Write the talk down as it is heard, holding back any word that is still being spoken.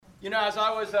As I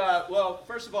was,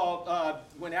 first of all,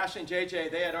 when Ashley and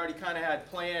JJ, they had already kind of had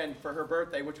planned for her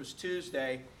birthday, which was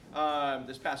Tuesday,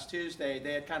 this past Tuesday,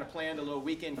 they had kind of planned a little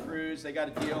weekend cruise. They got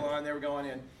a deal on, they were going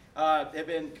in. They've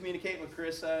been communicating with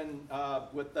Carissa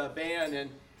and with the band,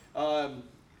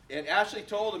 and Ashley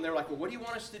told them, they were like, well, what do you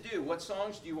want us to do? What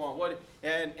songs do you want?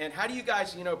 And how do you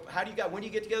guys, when do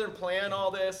you get together and plan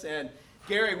all this? And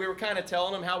Gary, we were kind of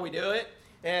telling them how we do it.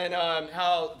 And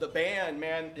how the band,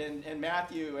 man, and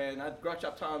Matthew, and Grutch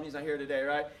Up Tom, he's not here today,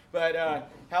 right? But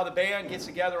how the band gets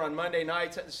together on Monday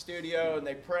nights at the studio, and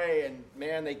they pray, and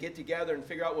man, they get together and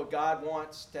figure out what God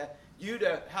wants God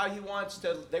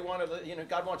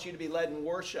wants you to be led in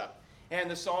worship. And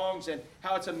the songs, and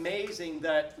how it's amazing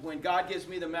that when God gives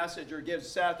me the message, or gives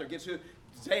Seth, or gives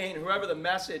Zane, whoever the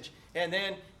message, and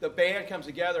then the band comes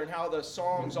together, and how the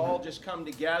songs all just come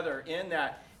together in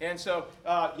that. And so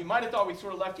you might have thought we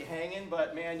sort of left you hanging,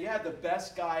 but man, you had the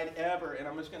best guide ever. And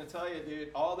I'm just going to tell you, dude,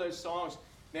 all those songs,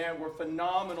 man, were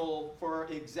phenomenal for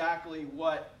exactly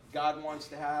what God wants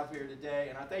to have here today.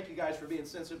 And I thank you guys for being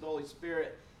sensitive to the Holy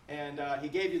Spirit. And He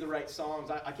gave you the right songs.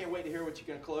 I can't wait to hear what you're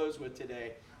going to close with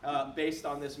today based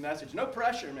on this message. No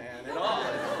pressure, man, at all.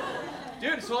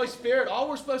 Dude, it's the Holy Spirit. All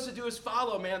we're supposed to do is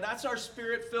follow, man. That's our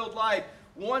Spirit-filled life.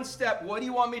 One step, what do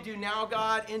you want me to do now,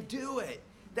 God? And do it.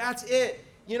 That's it.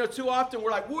 Too often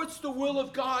we're like, what's the will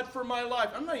of God for my life?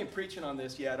 I'm not even preaching on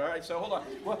this yet, all right? So hold on.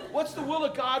 What's the will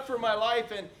of God for my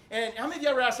life? And how many of you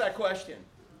ever asked that question?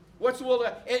 What's the will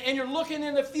of God? And you're looking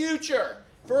in the future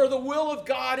for the will of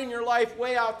God in your life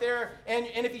way out there. And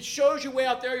if He shows you way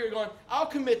out there, you're going, I'll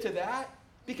commit to that.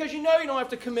 Because you don't have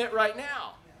to commit right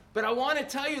now. But I want to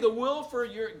tell you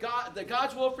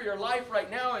God's will for your life right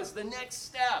now is the next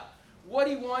step. What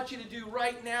He wants you to do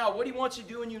right now. What He wants you to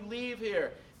do when you leave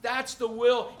here. That's the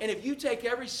will. And if you take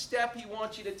every step He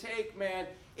wants you to take, man,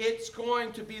 it's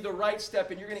going to be the right step,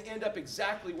 and you're going to end up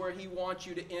exactly where He wants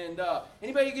you to end up.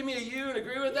 Anybody give me a you and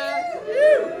agree with that?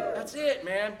 Woo! That's it,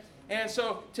 man. And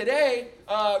so today,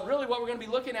 really what we're going to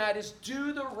be looking at is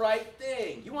do the right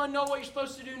thing. You want to know what you're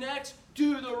supposed to do next?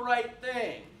 Do the right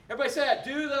thing. Everybody say that.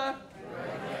 Do the right thing.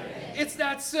 It's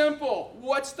that simple.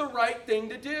 What's the right thing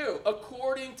to do?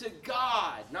 According to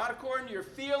God, not according to your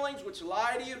feelings, which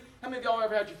lie to you. How many of y'all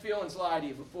ever had your feelings lie to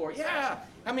you before? Yeah.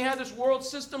 How many had this world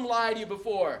system lie to you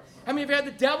before? How many have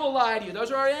had the devil lie to you?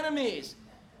 Those are our enemies.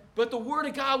 But the Word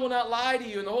of God will not lie to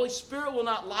you, and the Holy Spirit will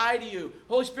not lie to you.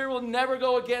 The Holy Spirit will never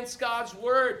go against God's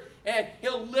Word, and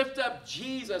He'll lift up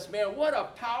Jesus. Man, what a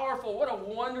powerful, what a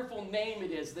wonderful name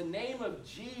it is, the name of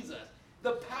Jesus.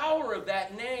 The power of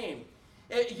that name.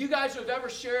 You guys who have ever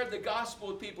shared the gospel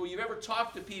with people, you've ever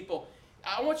talked to people,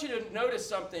 I want you to notice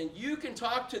something. You can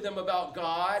talk to them about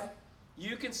God.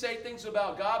 You can say things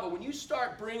about God, but when you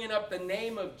start bringing up the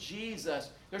name of Jesus,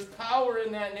 there's power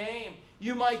in that name.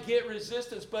 You might get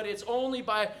resistance, but there's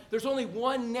only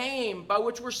one name by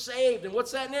which we're saved. And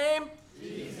what's that name?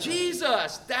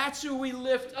 Jesus. That's who we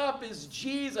lift up, is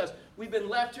Jesus. We've been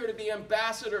left here to be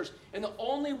ambassadors. And the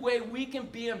only way we can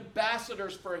be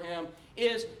ambassadors for Him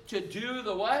is to do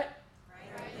the what?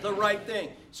 The right thing.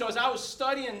 So as I was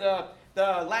studying the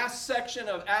last section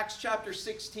of Acts chapter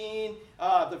 16,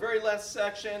 the very last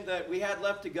section that we had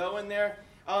left to go in there,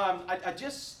 I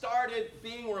just started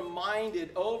being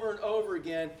reminded over and over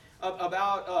again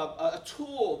about a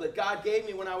tool that God gave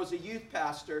me when I was a youth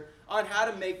pastor on how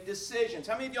to make decisions.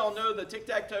 How many of y'all know the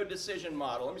tic-tac-toe decision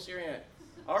model? Let me see your hand.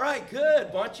 All right,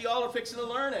 good. Bunch of y'all are fixing to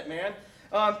learn it, man.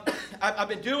 I've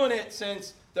been doing it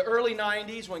since the early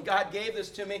 90s when God gave this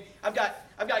to me. I've got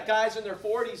guys in their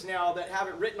 40s now that have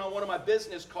it written on one of my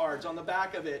business cards on the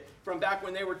back of it from back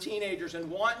when they were teenagers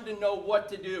and wanting to know what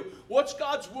to do. What's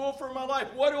God's will for my life?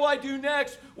 What do I do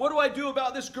next? What do I do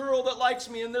about this girl that likes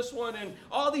me and this one and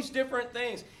all these different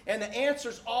things? And the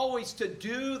answer's always to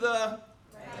do the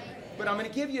But I'm going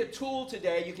to give you a tool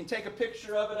today. You can take a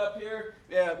picture of it up here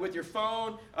with your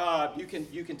phone. You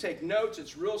can take notes.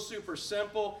 It's real super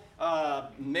simple.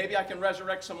 Maybe I can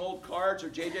resurrect some old cards, or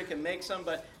JJ can make some.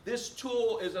 But this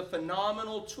tool is a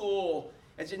phenomenal tool.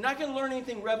 You're not going to learn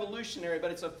anything revolutionary,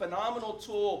 but it's a phenomenal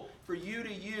tool for you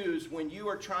to use when you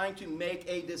are trying to make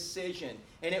a decision.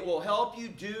 And it will help you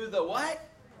do the what?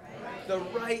 The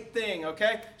right thing,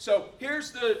 okay? So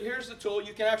here's the tool.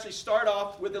 You can actually start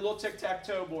off with a little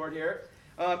tic-tac-toe board here.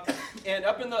 And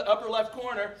up in the upper left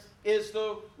corner is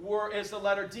the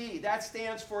letter D. That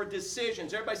stands for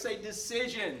decisions. Everybody say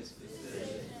decisions.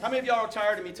 How many of y'all are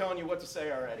tired of me telling you what to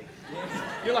say already?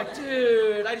 You're like,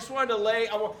 dude, I just wanted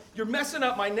to you're messing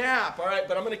up my nap, all right?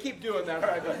 But I'm going to keep doing that, all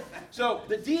right? So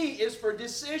the D is for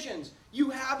decisions.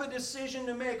 You have a decision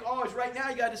to make always. Right now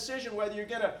you got a decision whether you're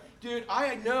going to Dude,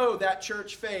 I know that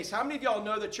church face. How many of y'all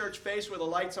know the church face where the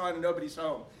light's on and nobody's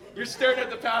home? You're staring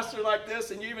at the pastor like this,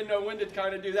 and you even know when to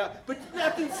kind of do that. But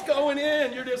nothing's going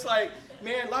in. You're just like,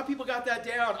 man, a lot of people got that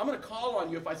down. I'm going to call on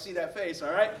you if I see that face,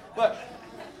 all right? But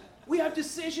we have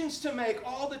decisions to make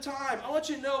all the time. I want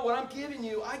you to know what I'm giving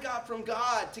you, I got from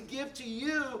God to give to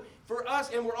you for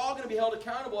us, and we're all going to be held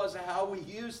accountable as to how we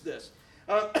use this.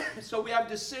 So we have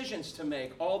decisions to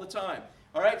make all the time.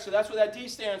 All right, so that's what that D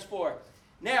stands for.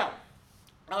 Now,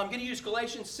 I'm going to use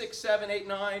Galatians 6, 7, 8,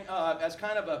 9 as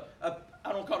kind of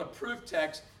I don't call it a proof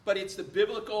text, but it's the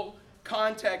biblical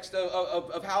context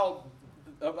of how,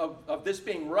 of this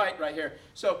being right here.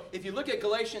 So if you look at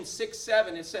Galatians 6,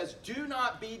 7, it says, do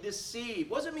not be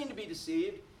deceived. What does it mean to be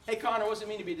deceived? Hey, Connor, what does it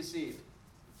mean to be deceived?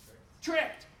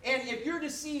 Tricked. And if you're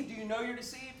deceived, do you know you're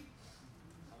deceived?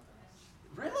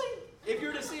 Really? If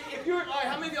you're deceived,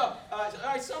 how many of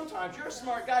y'all, sometimes you're a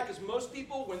smart guy, because most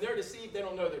people, when they're deceived, they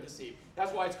don't know they're deceived.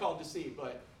 That's why it's called deceived,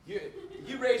 but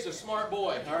you raised a smart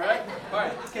boy, all right? All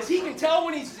right, because he can tell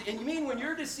when he's, and you mean when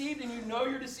you're deceived and you know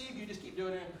you're deceived, you just keep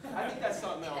doing it. I think that's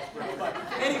something else, bro. But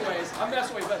anyways, I'm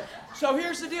messing with you. But, so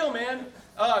here's the deal, man.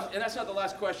 And that's not the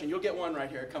last question. You'll get one right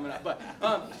here coming up.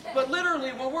 But literally,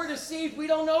 when we're deceived, we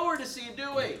don't know we're deceived,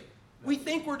 do we? We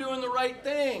think we're doing the right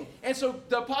thing. And so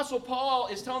the Apostle Paul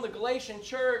is telling the Galatian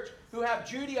church who have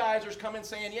Judaizers come in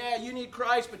saying, yeah, you need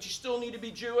Christ, but you still need to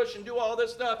be Jewish and do all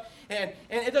this stuff. And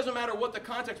it doesn't matter what the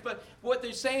context, but what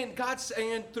they're saying, God's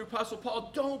saying through Apostle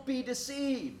Paul, don't be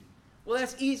deceived. Well,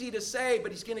 that's easy to say,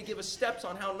 but he's going to give us steps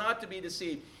on how not to be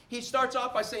deceived. He starts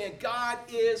off by saying, God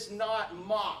is not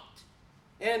mocked.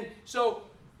 And so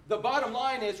the bottom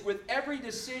line is, with every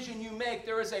decision you make,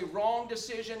 there is a wrong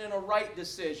decision and a right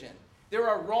decision. There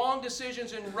are wrong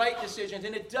decisions and right decisions,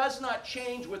 and it does not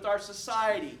change with our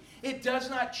society. It does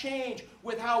not change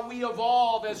with how we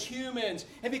evolve as humans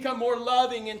and become more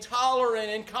loving and tolerant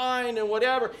and kind and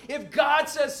whatever. If God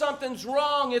says something's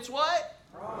wrong, it's what?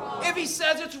 Wrong. If he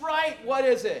says it's right, what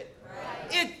is it?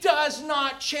 Right. It does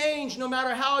not change no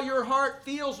matter how your heart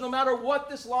feels, no matter what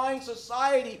this lying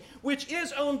society, which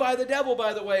is owned by the devil,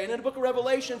 by the way. And in the book of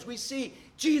Revelations, we see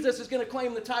Jesus is going to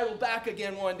claim the title back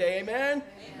again one day, amen?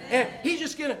 And he's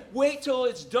just going to wait till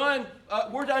it's done.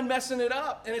 We're done messing it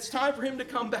up, and it's time for him to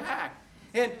come back.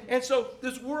 And so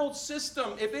this world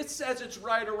system, if it says it's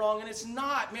right or wrong, and it's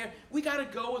not, man, we got to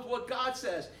go with what God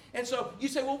says. And so you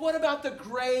say, well, what about the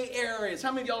gray areas?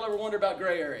 How many of y'all ever wonder about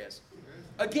gray areas?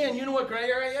 Again, you know what gray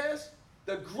area is?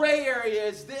 The gray area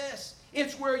is this.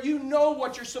 It's where you know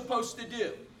what you're supposed to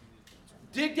do.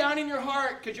 Dig down in your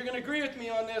heart, because you're going to agree with me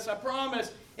on this, I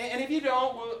promise. And if you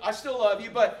don't, well, I still love you.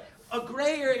 But a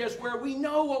gray area is where we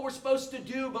know what we're supposed to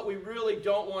do, but we really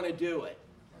don't want to do it.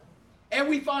 And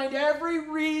we find every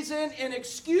reason and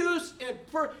excuse and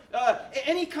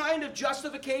any kind of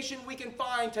justification we can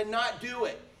find to not do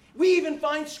it. We even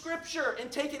find scripture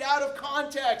and take it out of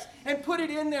context and put it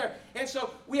in there. And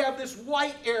so we have this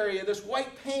white area, this white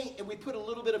paint, and we put a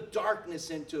little bit of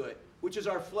darkness into it, which is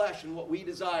our flesh and what we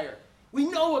desire. We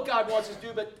know what God wants us to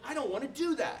do, but I don't want to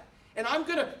do that. And I'm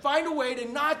going to find a way to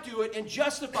not do it and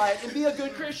justify it and be a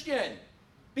good Christian.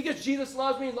 Because Jesus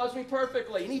loves me and loves me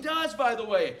perfectly. And he does, by the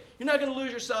way. You're not going to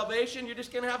lose your salvation. You're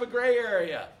just going to have a gray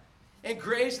area. And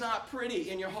gray's not pretty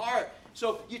in your heart.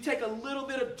 So you take a little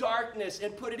bit of darkness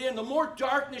and put it in. The more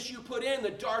darkness you put in,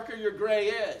 the darker your gray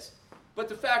is. But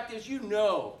the fact is, you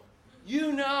know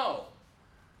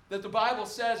that the Bible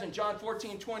says in John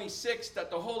 14:26 that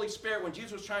the Holy Spirit, when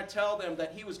Jesus was trying to tell them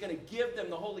that he was going to give them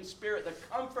the Holy Spirit, the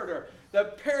Comforter,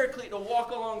 the Paraclete to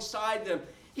walk alongside them,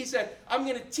 he said, I'm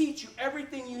going to teach you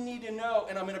everything you need to know,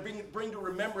 and I'm going to bring to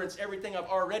remembrance everything I've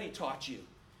already taught you.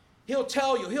 He'll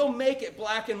tell you. He'll make it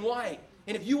black and white.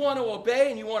 And if you want to obey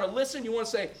and you want to listen, you want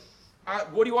to say,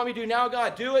 what do you want me to do now,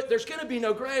 God? Do it. There's going to be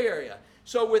no gray area.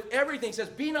 So with everything, it says,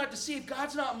 be not deceived.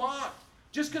 God's not mocked.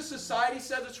 Just because society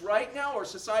says it's right now or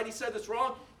society says it's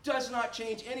wrong does not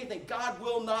change anything. God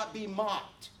will not be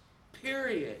mocked.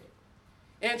 Period.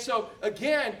 And so,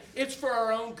 again, it's for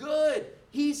our own good.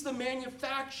 He's the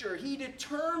manufacturer. He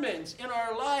determines in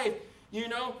our life,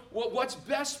 what's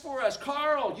best for us.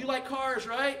 Carl, you like cars,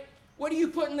 right? What do you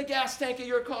put in the gas tank of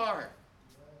your car?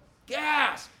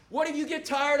 Gas. What if you get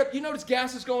tired of, you notice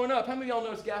gas is going up. How many of y'all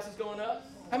notice gas is going up?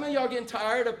 How many of y'all getting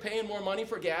tired of paying more money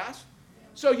for gas?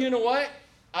 So you know what?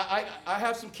 I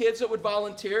have some kids that would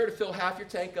volunteer to fill half your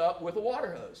tank up with a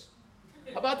water hose.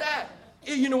 How about that?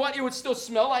 You know what? It would still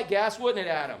smell like gas, wouldn't it,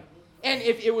 Adam? And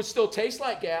if it would still taste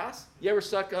like gas. You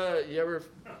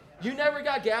never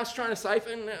got gas trying to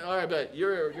siphon? All right, but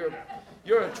you're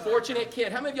a fortunate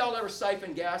kid. How many of y'all ever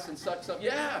siphoned gas and sucked something?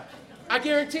 Yeah. I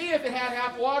guarantee if it had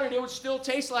half water, it would still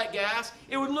taste like gas.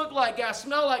 It would look like gas,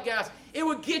 smell like gas. It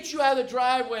would get you out of the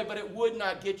driveway, but it would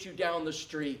not get you down the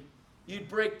street. You'd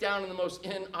break down in the most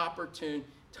inopportune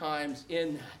times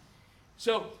in that.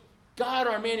 So God,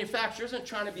 our manufacturer, isn't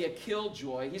trying to be a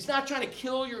killjoy. He's not trying to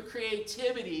kill your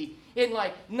creativity in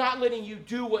like not letting you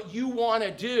do what you want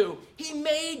to do. He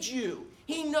made you.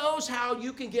 He knows how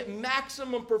you can get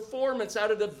maximum performance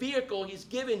out of the vehicle he's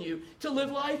given you to live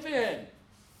life in.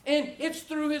 And it's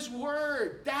through his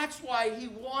word. That's why he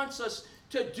wants us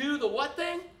to do the what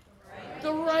thing?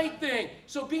 The right thing.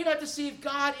 So be not deceived,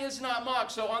 God is not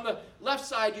mocked. So on the left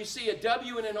side, you see a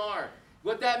W and an R.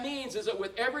 What that means is that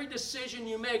with every decision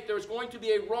you make, there's going to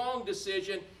be a wrong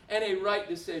decision and a right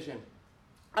decision.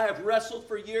 I have wrestled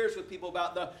for years with people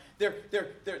about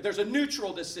there's a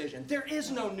neutral decision. There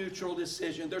is no neutral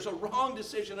decision. There's a wrong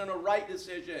decision and a right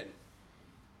decision.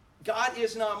 God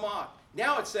is not mocked.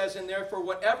 Now it says in there, for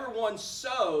whatever one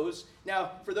sows.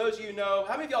 Now, for those of you who know,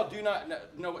 how many of y'all do not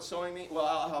know what sowing means? Well,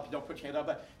 I'll help you. Don't put your hand up.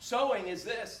 But sowing is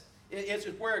this. It's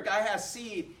where a guy has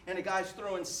seed and a guy's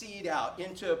throwing seed out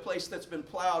into a place that's been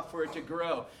plowed for it to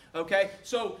grow. Okay?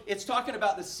 So it's talking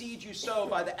about the seed you sow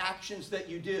by the actions that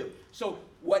you do. So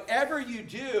whatever you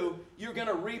do, you're going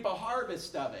to reap a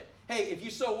harvest of it. Hey, if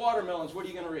you sow watermelons, what are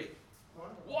you going to reap?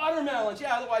 Watermelons.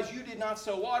 Yeah, otherwise you did not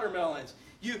sow watermelons.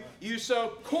 You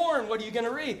sow corn, what are you going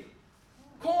to reap?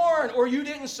 Corn, or you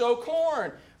didn't sow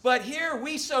corn. But here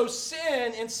we sow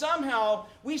sin, and somehow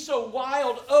we sow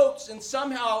wild oats, and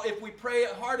somehow if we pray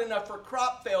hard enough for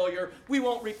crop failure, we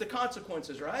won't reap the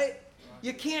consequences, right?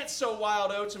 You can't sow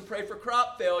wild oats and pray for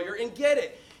crop failure and get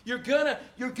it. You're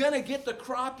gonna get the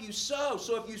crop you sow.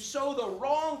 So if you sow the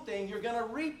wrong thing, you're gonna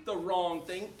reap the wrong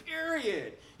thing,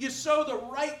 period. You sow the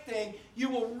right thing, you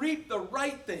will reap the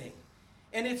right thing.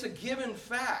 And it's a given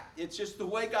fact. It's just the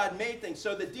way God made things.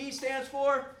 So the D stands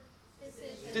for?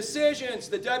 Decisions.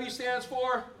 The W stands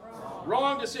for?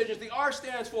 Wrong decisions. The R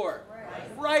stands for?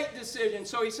 Right decisions.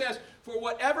 So he says, for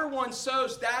whatever one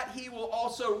sows, that he will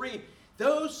also reap.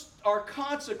 Those are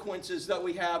consequences that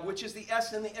we have, which is the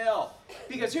S and the L.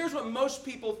 Because here's what most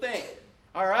people think.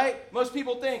 All right? Most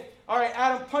people think, all right,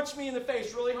 Adam, punch me in the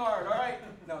face really hard. All right?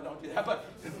 No, don't do that. But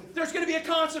there's going to be a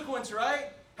consequence, right?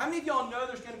 How many of y'all know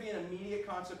there's going to be an immediate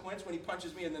consequence when he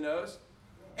punches me in the nose?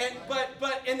 And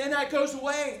then that goes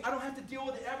away. I don't have to deal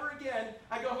with it ever again.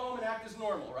 I go home and act as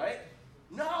normal, right?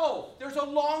 No, there's a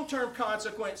long-term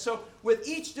consequence. So with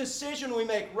each decision we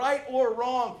make, right or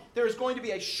wrong, there's going to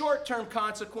be a short-term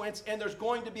consequence and there's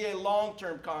going to be a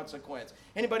long-term consequence.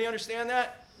 Anybody understand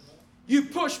that? You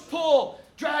push, pull,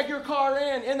 drag your car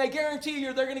in, and they guarantee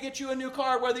you they're going to get you a new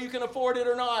car whether you can afford it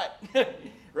or not.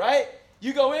 Right?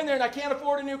 You go in there and I can't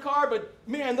afford a new car, but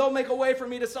man, they'll make a way for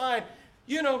me to sign.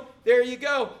 You know, there you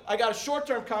go. I got a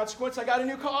short-term consequence. I got a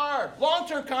new car.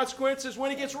 Long-term consequence is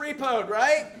when it gets repoed,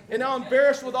 right? And now I'm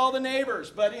embarrassed with all the neighbors.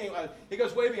 But anyway, it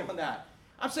goes way beyond that.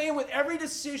 I'm saying with every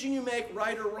decision you make,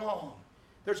 right or wrong,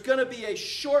 there's going to be a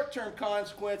short-term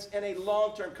consequence and a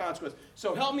long-term consequence.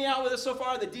 So help me out with this so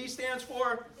far. The D stands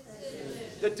for?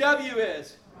 The W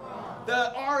is?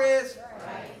 The R is?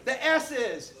 The S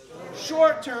is?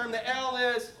 Short-term. The L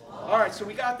is? All right, so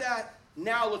we got that.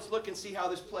 Now let's look and see how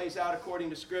this plays out according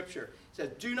to Scripture. It says,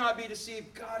 do not be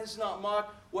deceived. God is not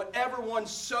mocked. Whatever one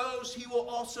sows, he will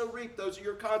also reap. Those are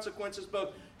your consequences, both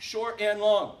short and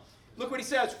long. Look what he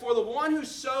says. For the one who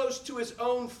sows to his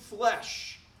own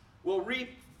flesh will reap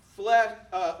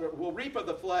of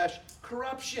the flesh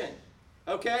corruption.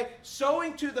 Okay?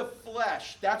 Sowing to the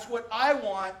flesh. That's what I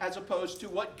want as opposed to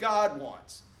what God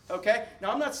wants. Okay?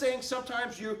 Now, I'm not saying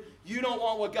sometimes you don't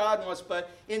want what God wants,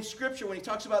 but in Scripture, when he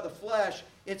talks about the flesh,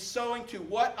 it's sowing to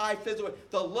what I physically,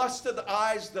 the lust of the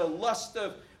eyes, the lust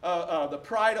of the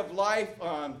pride of life,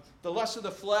 the lust of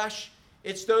the flesh.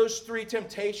 It's those three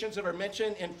temptations that are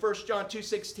mentioned in 1 John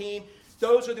 2:16.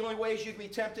 Those are the only ways you can be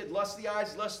tempted: lust of the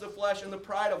eyes, lust of the flesh, and the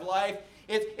pride of life.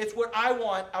 It's what I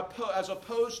want as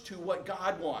opposed to what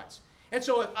God wants. And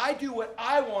so if I do what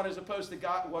I want as opposed to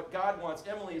what God wants,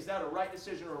 Emily, is that a right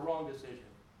decision or a wrong decision?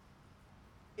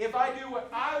 If I do what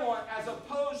I want as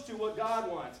opposed to what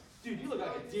God wants. Dude, you look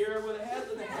like a deer with a head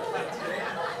in the headlights,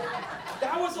 man.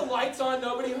 That was the lights on,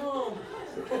 nobody home.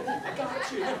 I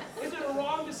got you. Is it a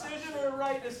wrong decision or a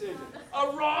right decision?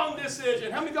 A wrong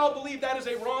decision. How many of y'all believe that is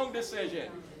a wrong decision?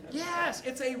 Yes,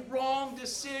 it's a wrong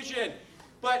decision.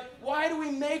 But why do we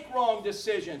make wrong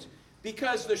decisions?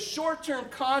 Because the short-term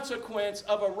consequence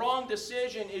of a wrong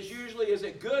decision is usually, is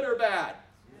it good or bad?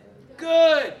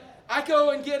 Good. I go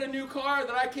and get a new car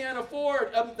that I can't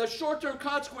afford. The short-term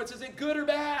consequence, is it good or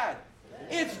bad?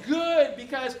 It's good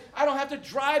because I don't have to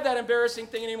drive that embarrassing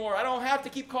thing anymore. I don't have to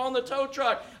keep calling the tow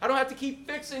truck. I don't have to keep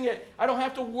fixing it. I don't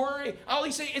have to worry. I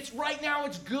always say, it's right now,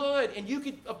 it's good. And you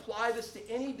could apply this to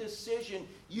any decision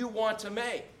you want to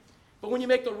make. But when you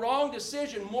make the wrong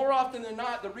decision, more often than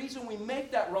not, the reason we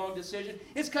make that wrong decision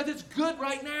is because it's good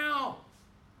right now.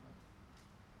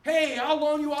 Hey, I'll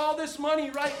loan you all this money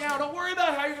right now. Don't worry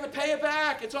about how you're going to pay it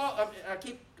back. It's all. I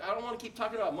don't want to keep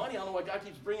talking about money. I don't know why God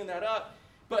keeps bringing that up.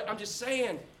 But I'm just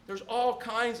saying, there's all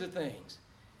kinds of things.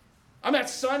 I'm at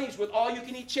Sonny's with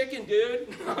all-you-can-eat chicken, dude.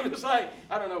 I'm just like,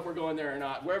 I don't know if we're going there or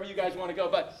not, wherever you guys want to go.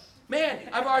 But, man,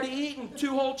 I've already eaten 2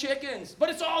 whole chickens. But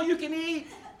it's all you can eat.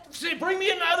 See, bring me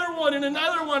another one and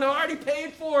another one. I already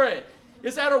paid for it.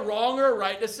 Is that a wrong or a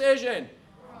right decision?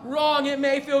 Wrong. It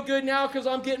may feel good now because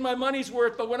I'm getting my money's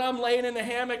worth, but when I'm laying in the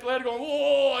hammock later going,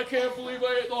 oh, I can't believe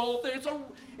I ate the whole thing.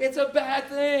 It's a bad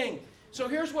thing. So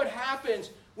here's what happens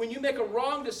when you make a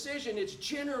wrong decision. It's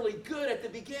generally good at the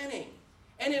beginning,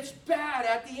 and it's bad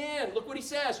at the end. Look what he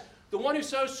says. The one who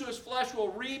sows to his flesh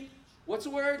will reap, what's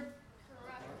the word?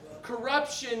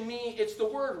 Corruption means, it's the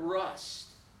word rust.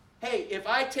 Hey, if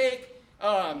I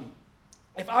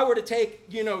were to take,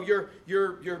 your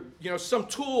some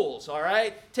tools, all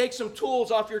right? Take some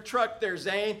tools off your truck there,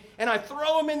 Zane, and I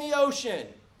throw them in the ocean.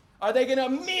 Are they going to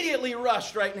immediately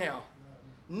rust right now?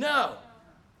 No.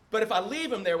 But if I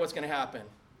leave them there, what's going to happen?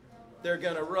 They're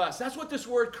going to rust. That's what this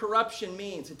word corruption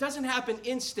means. It doesn't happen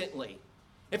instantly.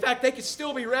 In fact, they could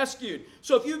still be rescued.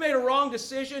 So if you made a wrong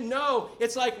decision, no,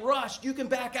 it's like rust. You can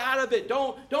back out of it.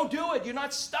 Don't do it. You're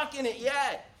not stuck in it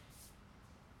yet.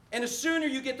 And the sooner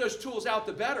you get those tools out,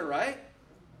 the better, right?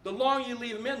 The longer you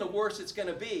leave them in, the worse it's going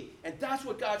to be. And that's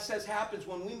what God says happens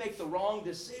when we make the wrong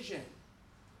decision.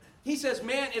 He says,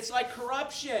 man, it's like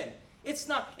corruption. It's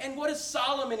not. And what does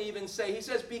Solomon even say? He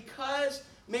says, because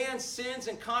man sins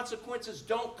and consequences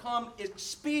don't come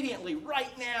expediently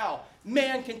right now,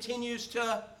 man continues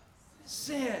to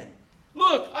sin.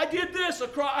 Look, I did this.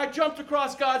 I jumped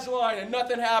across God's line and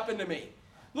nothing happened to me.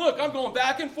 Look, I'm going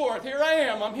back and forth. Here I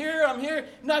am. I'm here.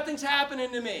 Nothing's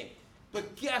happening to me.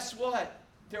 But guess what?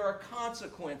 There are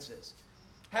consequences.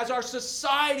 Has our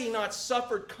society not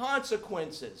suffered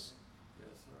consequences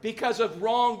because of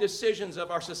wrong decisions of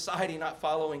our society not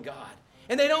following God?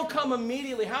 And they don't come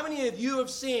immediately. How many of you have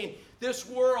seen this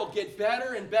world get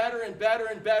better and better and better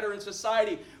and better in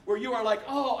society where you are like,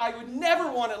 oh, I would never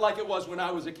want it like it was when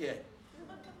I was a kid?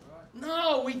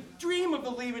 No, we dream of the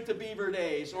Leave It to Beaver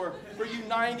days, or for you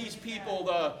 90s people,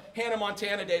 the Hannah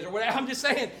Montana days, or whatever. I'm just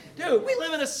saying, dude, we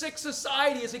live in a sick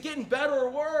society. Is it getting better or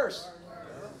worse?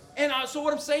 And so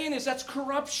what I'm saying is that's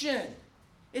corruption.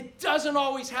 It doesn't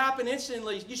always happen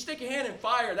instantly. You stick your hand in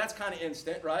fire, that's kind of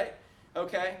instant, right?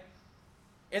 Okay?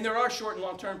 And there are short and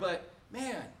long term, but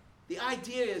man, the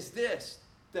idea is this,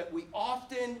 that we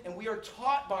often, and we are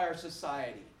taught by our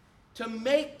society, to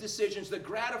make decisions that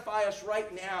gratify us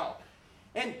right now.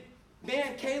 And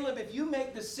man, Caleb, if you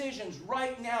make decisions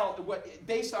right now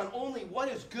based on only what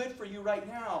is good for you right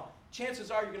now,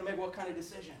 chances are you're going to make what kind of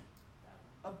decision?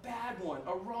 A bad one,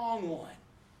 a wrong one.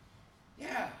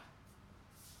 Yeah.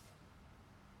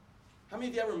 How many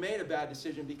of you ever made a bad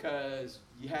decision because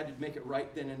you had to make it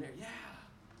right then and there? Yeah.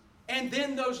 And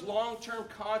then those long-term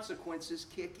consequences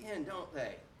kick in, don't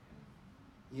they?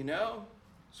 You know?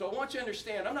 So I want you to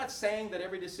understand, I'm not saying that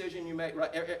every decision you make,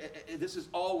 right, this is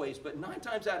always, but 9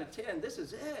 times out of 10, this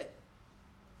is it.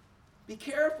 Be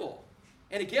careful.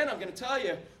 And again, I'm going to tell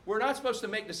you, we're not supposed to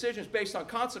make decisions based on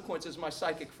consequences, my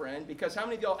psychic friend, because how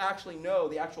many of y'all actually know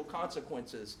the actual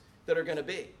consequences that are going to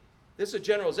be? This is a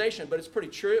generalization, but it's pretty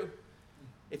true.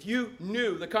 If you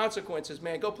knew the consequences,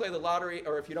 man, go play the lottery,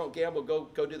 or if you don't gamble, go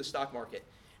do the stock market.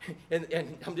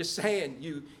 And I'm just saying,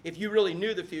 if you really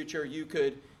knew the future, you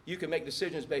could make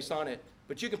decisions based on it.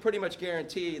 But you can pretty much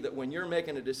guarantee that when you're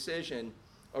making a decision,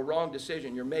 a wrong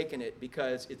decision, you're making it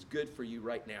because it's good for you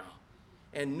right now.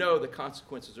 And know the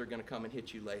consequences are going to come and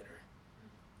hit you later.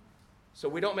 So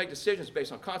we don't make decisions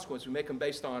based on consequences. We make them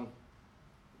based on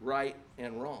right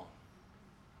and wrong.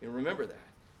 And remember that.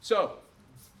 So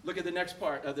look at the next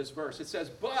part of this verse. It says,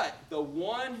 but the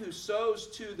one who sows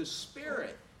to the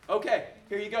Spirit. Okay,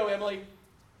 here you go, Emily.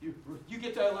 You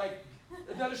get to, like,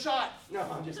 another shot. No,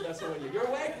 I'm just messing with you. You're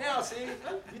awake now, see?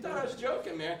 You thought I was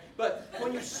joking, man. But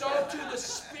when you sow to the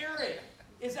Spirit,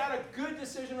 is that a good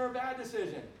decision or a bad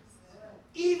decision?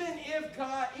 Even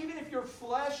if your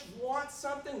flesh wants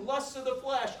something, lust of the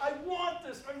flesh, I want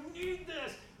this, I need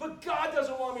this, but God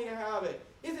doesn't want me to have it.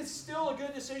 Is it still a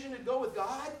good decision to go with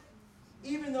God?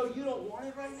 Even though you don't want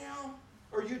it right now?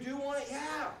 Or you do want it?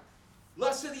 Yeah.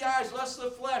 Lust of the eyes, lust of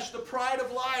the flesh, the pride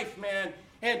of life, man.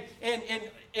 And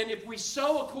if we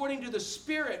sow according to the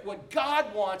Spirit, what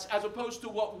God wants as opposed to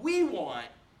what we want,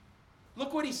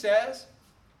 look what he says.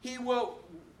 He will,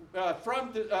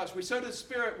 we sow to the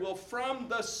Spirit, will from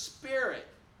the Spirit,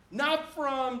 not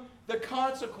from the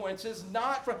consequences,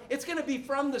 it's going to be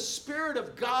from the Spirit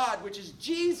of God, which is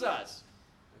Jesus.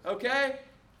 Okay?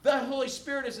 The Holy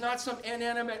Spirit is not some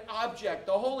inanimate object.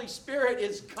 The Holy Spirit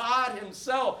is God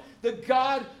himself. The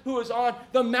God who is on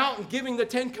the mountain giving the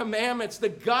 10 Commandments. The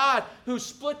God who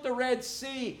split the Red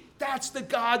Sea. That's the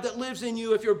God that lives in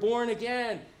you if you're born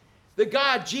again. The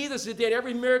God, Jesus, that did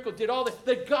every miracle, did all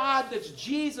the God that's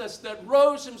Jesus, that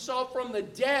rose himself from the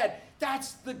dead.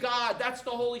 That's the God. That's the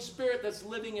Holy Spirit that's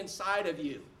living inside of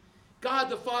you. God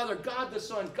the Father, God the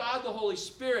Son, God the Holy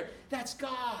Spirit. That's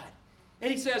God.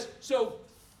 And he says, so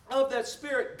of that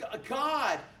Spirit,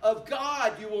 God, of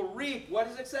God you will reap, what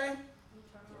does it say?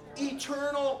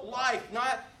 Eternal life.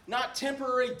 Not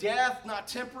temporary death, not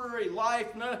temporary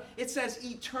life. No, it says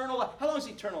eternal life. How long does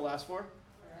eternal last for?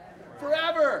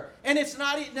 Forever. And it's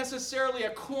not necessarily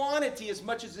a quantity as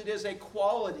much as it is a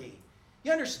quality.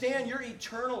 You understand your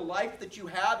eternal life that you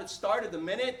have, it started the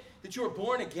minute that you were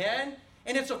born again.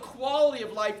 And it's a quality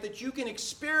of life that you can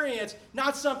experience,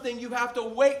 not something you have to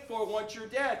wait for once you're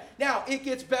dead. Now, it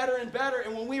gets better and better,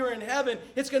 and when we are in heaven,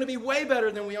 it's going to be way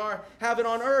better than we have it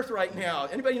on earth right now.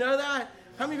 Anybody know that?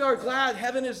 How many of you are glad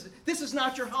this is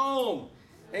not your home?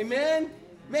 Amen?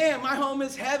 Man, my home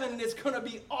is heaven, and it's going to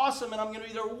be awesome, and I'm going to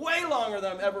be there way longer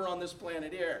than I'm ever on this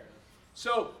planet here.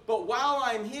 So, but while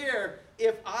I'm here,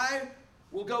 if I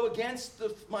will go against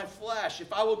my flesh,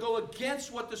 if I will go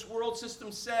against what this world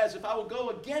system says, if I will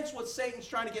go against what Satan's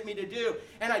trying to get me to do,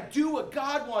 and I do what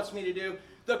God wants me to do,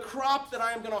 the crop that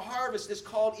I am going to harvest is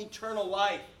called eternal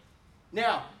life.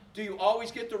 Now, do you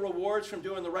always get the rewards from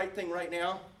doing the right thing right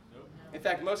now? Nope. In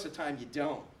fact, most of the time you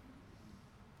don't.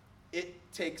 It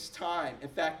takes time. In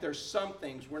fact, there's some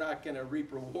things we're not going to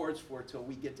reap rewards for till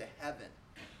we get to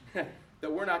heaven.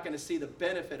 That we're not going to see the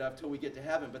benefit of till we get to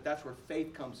heaven. But that's where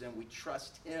faith comes in. We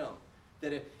trust him.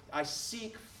 That if I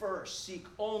seek first, seek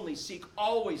only, seek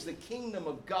always the kingdom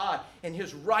of God and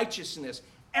his righteousness,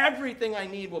 everything I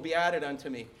need will be added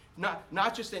unto me.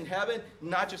 Not just in heaven,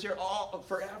 not just here, all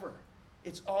forever.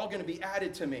 It's all going to be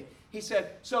added to me. He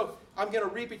said, so I'm going to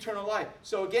reap eternal life.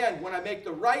 So again, when I make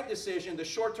the right decision, the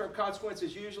short-term consequence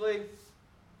is usually,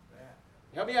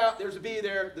 help me out, there's a B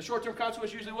there. The short-term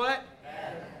consequence is usually what?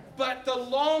 Bad. But the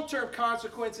long-term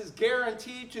consequence is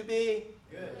guaranteed to be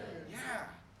good. Yeah.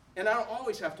 And I don't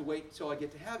always have to wait until I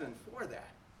get to heaven for that.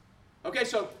 Okay,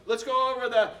 so let's go over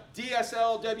the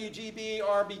DSL, WGB,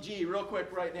 RBG real quick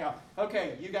right now.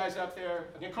 Okay, you guys up there.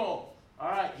 Nicole. All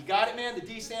right, you got it, man? The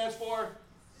D stands for?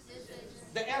 Decision.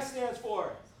 The S stands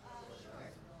for?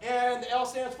 And the L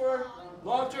stands for?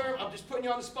 Long term. I'm just putting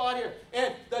you on the spot here.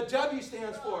 And the W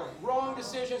stands for? Wrong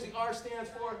decisions. The R stands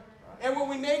for? And when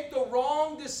we make the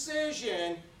wrong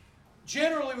decision,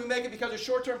 generally we make it because the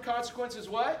short-term consequence is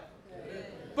what? Good.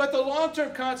 But the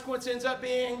long-term consequence ends up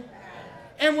being bad.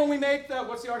 And when we make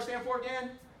what's the R stand for again?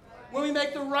 When we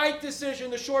make the right decision,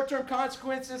 the short-term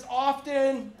consequence is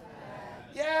often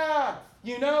bad. Yeah.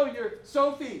 You know,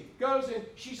 Sophie goes and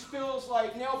she spills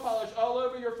like nail polish all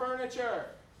over your furniture.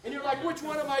 And you're like, which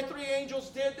one of my 3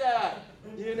 angels did that?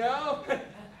 You know?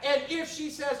 And if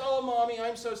she says, oh, Mommy,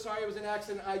 I'm so sorry, it was an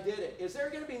accident, I did it. Is there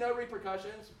going to be no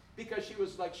repercussions because she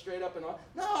was like straight up and on?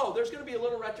 No, there's going to be a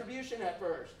little retribution at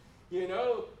first. You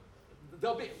know,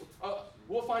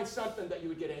 we'll find something that you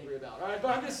would get angry about. All right?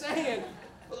 But I'm just saying,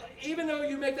 even though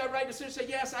you make that right decision, say,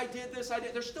 yes, I did this,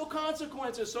 there's still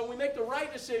consequences. So when we make the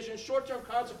right decision, short-term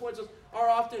consequences are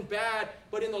often bad,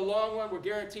 but in the long run, we're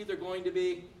guaranteed they're going to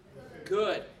be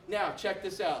good. Now, check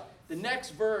this out. The next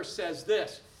verse says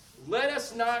this. Let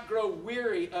us not grow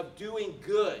weary of doing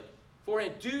good, for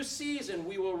in due season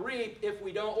we will reap if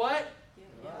we don't what?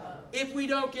 Give up. If we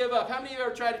don't give up. How many of you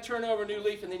ever tried to turn over a new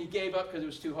leaf and then you gave up because it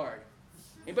was too hard?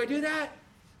 Anybody do that?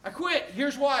 I quit.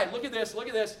 Here's why. Look at this. Look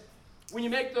at this. When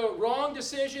you make the wrong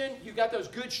decision, you got those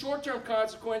good short-term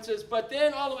consequences, but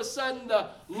then all of a sudden the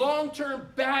long-term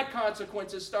bad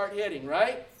consequences start hitting,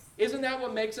 right? Isn't that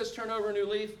what makes us turn over a new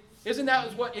leaf? Isn't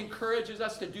that what encourages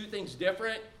us to do things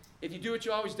different? If you do what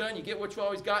you've always done, you get what you've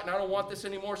always got, and I don't want this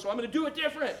anymore, so I'm going to do it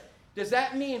different. Does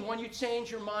that mean when you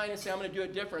change your mind and say, I'm going to do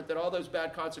it different, that all those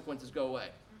bad consequences go away?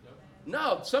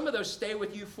 No, some of those stay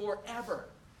with you forever,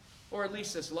 or at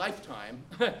least this lifetime.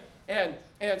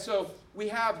 and so we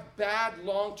have bad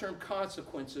long-term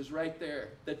consequences right there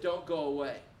that don't go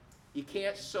away. You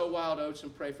can't sow wild oats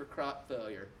and pray for crop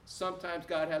failure. Sometimes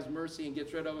God has mercy and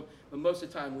gets rid of them, but most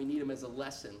of the time we need them as a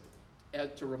lesson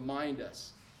to remind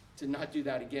us to not do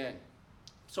that again.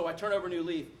 So I turn over a new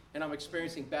leaf, and I'm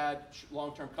experiencing bad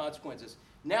long-term consequences.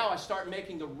 Now I start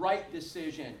making the right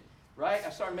decision, right? I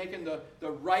start making the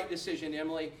right decision,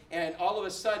 Emily, and all of a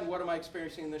sudden, what am I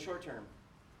experiencing in the short term?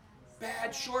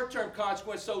 Bad short-term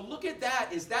consequence. So look at that.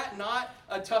 Is that not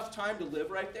a tough time to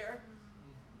live right there?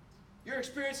 You're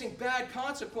experiencing bad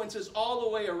consequences all the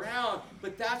way around,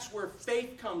 but that's where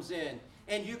faith comes in.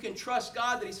 And you can trust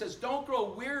God that he says, don't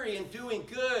grow weary in doing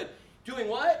good. Doing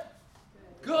what?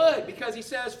 Good. Because he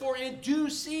says, for in due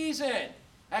season.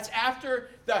 That's after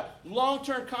the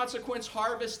long-term consequence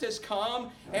harvest has come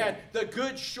and the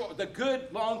good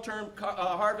long-term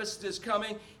harvest is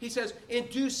coming. He says, in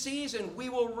due season we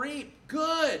will reap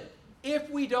good if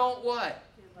we don't what?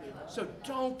 So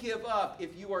don't give up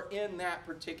if you are in that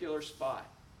particular spot.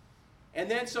 And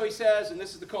then so he says, and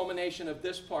this is the culmination of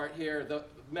this part here, the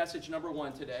message number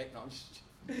 1 today. No, I'm just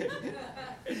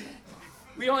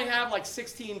we only have like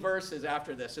 16 verses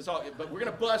after this. It's all, but we're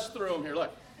going to bust through them here.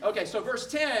 Look. Okay, so verse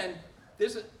 10,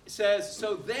 this says,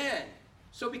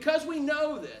 so because we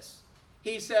know this,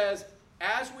 he says,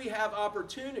 as we have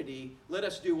opportunity, let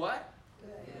us do what?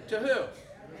 Good. To who?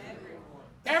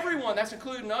 Everyone. That's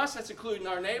including us. That's including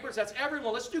our neighbors. That's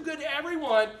everyone. Let's do good to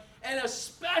everyone. And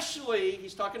especially,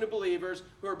 he's talking to believers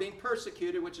who are being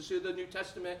persecuted, which is who the New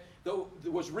Testament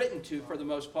was written to for the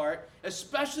most part.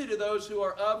 Especially to those who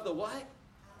are of the what?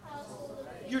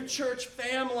 Your church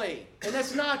family. And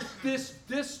that's not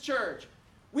this church.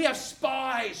 We have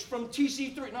spies from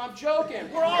TC3. No, I'm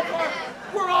joking. We're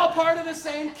all part of the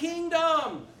same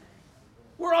kingdom.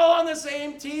 We're all on the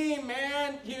same team,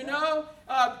 man. You know,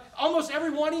 almost every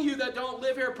one of you that don't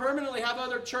live here permanently have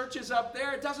other churches up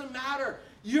there. It doesn't matter.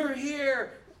 You're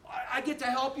here. I get to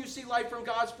help you see life from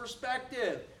God's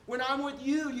perspective. When I'm with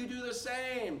you, you do the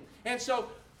same. And so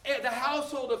the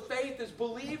household of faith is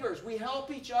believers. We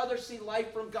help each other see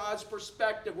life from God's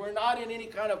perspective. We're not in any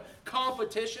kind of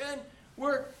competition.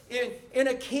 We're in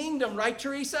a kingdom, right,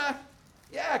 Teresa?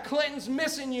 Yeah, Clinton's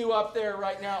missing you up there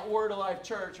right now at Word of Life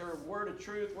Church or Word of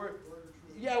Truth.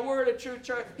 Word of Truth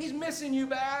Church. He's missing you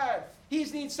bad. He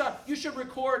needs stuff. You should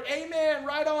record. Amen.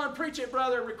 Right on. Preach it,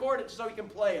 brother. Record it so he can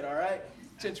play it, all right?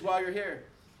 Since while you're here.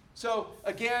 So,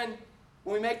 again,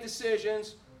 when we make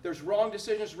decisions, there's wrong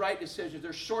decisions, right decisions.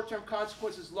 There's short-term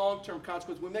consequences, long-term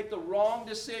consequences. We make the wrong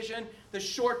decision. The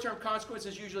short-term consequence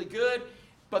is usually good,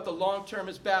 but the long-term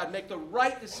is bad. Make the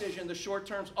right decision. The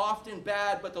short-term's often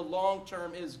bad, but the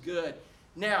long-term is good.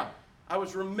 Now, I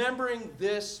was remembering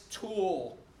this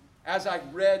tool as I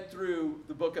read through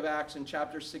the book of Acts in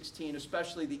chapter 16,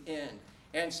 especially the end.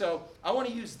 And so I want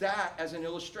to use that as an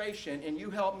illustration, and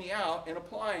you help me out in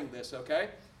applying this, okay,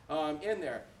 in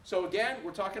there. So again,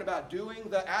 we're talking about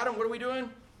doing Adam, what are we doing?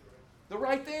 The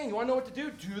right thing. You want to know what to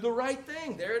do? Do the right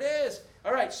thing. There it is.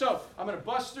 All right, so I'm going to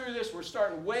bust through this. We're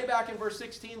starting way back in verse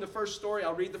 16, the first story.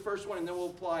 I'll read the first one, and then we'll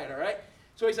apply it, all right?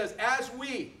 So he says, as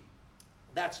we,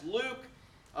 that's Luke,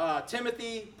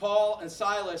 Timothy, Paul, and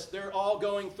Silas, they're all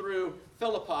going through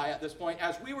Philippi at this point.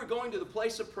 As we were going to the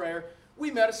place of prayer,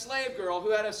 we met a slave girl who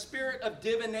had a spirit of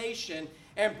divination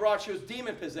and she was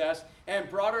demon-possessed, and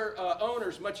brought her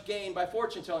owners much gain by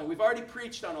fortune-telling. We've already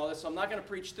preached on all this, so I'm not going to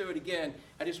preach through it again.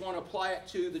 I just want to apply it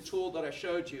to the tool that I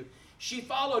showed you. She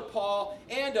followed Paul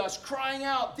and us, crying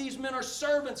out, these men are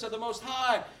servants of the Most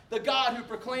High, the God who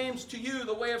proclaims to you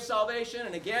the way of salvation.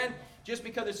 And again, just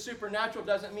because it's supernatural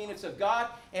doesn't mean it's of God.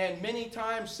 And many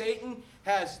times Satan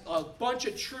has a bunch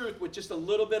of truth with just a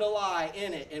little bit of lie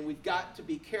in it, and we've got to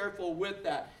be careful with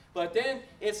that. But then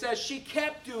it says she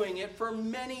kept doing it for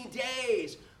many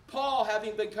days. Paul,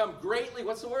 having become greatly,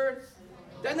 what's the word?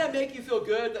 Doesn't that make you feel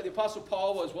good that the Apostle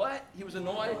Paul was what? He was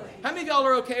annoyed? How many of y'all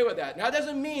are okay with that? Now, it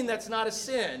doesn't mean that's not a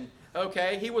sin,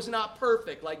 okay? He was not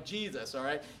perfect like Jesus, all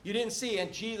right? You didn't see,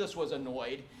 and Jesus was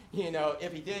annoyed. You know,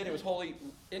 if he did, it was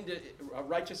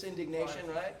righteous indignation,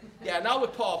 right? Yeah, not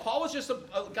with Paul. Paul was just a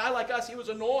guy like us. He was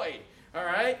annoyed, all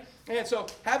right? And so,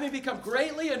 having become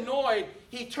greatly annoyed,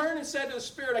 he turned and said to the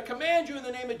Spirit, I command you in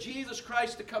the name of Jesus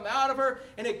Christ to come out of her.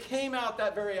 And it came out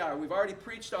that very hour. We've already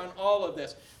preached on all of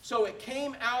this. So it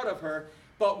came out of her.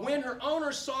 But when her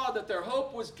owners saw that their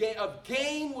hope of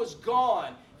gain was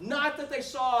gone, not that they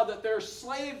saw that their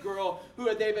slave girl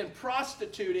who they've been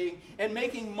prostituting and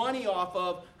making money off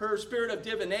of, her spirit of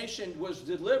divination was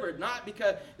delivered,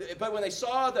 but when they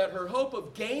saw that her hope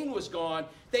of gain was gone,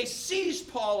 they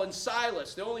seized Paul and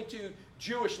Silas, the only two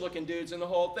Jewish-looking dudes in the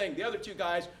whole thing. The other two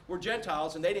guys were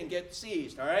Gentiles, and they didn't get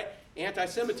seized, all right?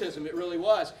 Anti-Semitism, it really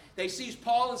was. They seized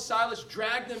Paul and Silas,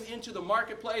 dragged them into the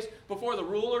marketplace before the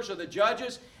rulers or the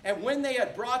judges, and when they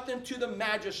had brought them to the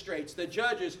magistrates, the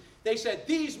judges, they said,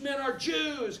 "These men are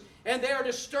Jews, and they are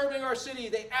disturbing our city.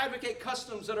 They advocate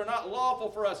customs that are not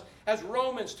lawful for us as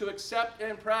Romans to accept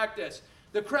and practice."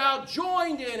 The crowd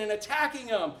joined in attacking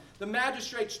them. The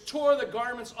magistrates tore the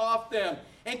garments off them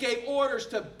and gave orders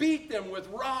to beat them with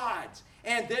rods.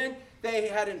 And then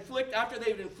after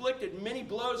they'd inflicted many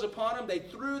blows upon them, they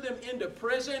threw them into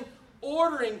prison,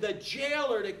 ordering the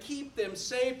jailer to keep them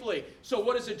safely. So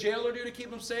what does the jailer do to keep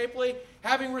them safely?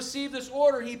 Having received this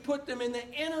order, he put them in the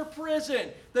inner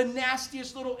prison, the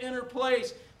nastiest little inner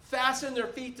place, fastened their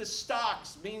feet to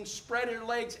stocks, meaning spread their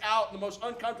legs out in the most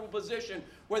uncomfortable position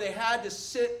where they had to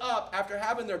sit up after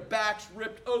having their backs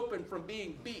ripped open from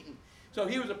being beaten. So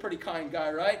he was a pretty kind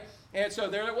guy, right? And so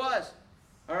there it was.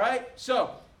 All right?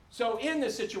 So in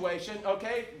this situation,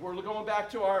 okay, we're going back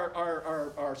to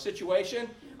our situation.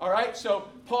 All right, so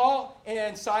Paul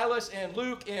and Silas and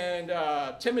Luke and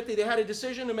Timothy, they had a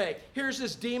decision to make. Here's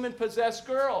this demon-possessed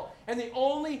girl. And the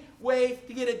only way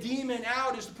to get a demon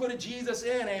out is to put a Jesus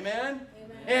in, amen?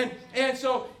 And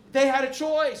so they had a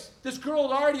choice. This girl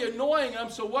was already annoying them,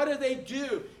 so what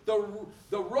do?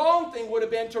 The wrong thing would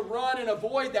have been to run and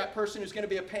avoid that person who's going to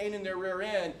be a pain in their rear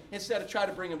end instead of try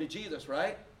to bring them to Jesus,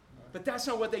 right? But that's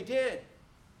not what they did.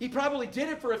 He probably did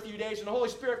it for a few days, and the Holy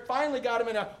Spirit finally got him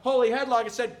in a holy headlock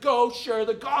and said, "Go share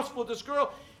the gospel with this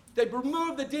girl." They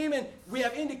removed the demon. We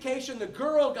have indication the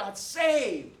girl got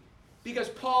saved because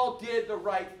Paul did the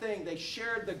right thing. They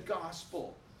shared the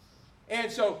gospel.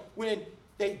 And so when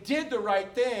they did the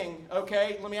right thing,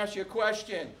 okay, let me ask you a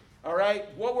question. All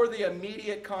right, what were the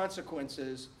immediate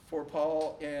consequences for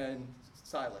Paul and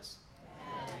Silas?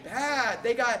 Bad.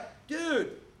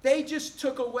 They just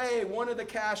took away one of the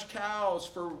cash cows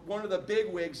for one of the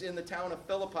bigwigs in the town of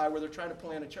Philippi where they're trying to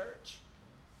plant a church.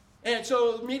 And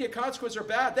so immediate consequences are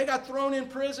bad. They got thrown in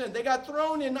prison. They got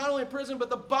thrown in not only in prison, but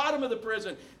the bottom of the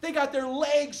prison. They got their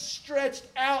legs stretched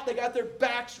out. They got their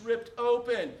backs ripped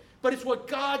open. But it's what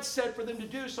God said for them to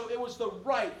do, so it was the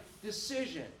right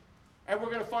decision. And we're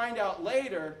going to find out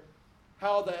later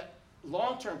how the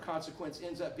long-term consequence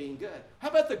ends up being good. How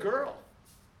about the girl?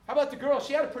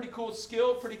 She had a pretty cool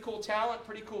skill, pretty cool talent,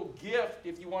 pretty cool gift,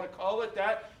 if you want to call it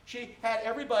that. She had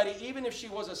everybody, even if she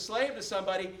was a slave to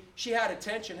somebody, she had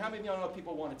attention. How many of you know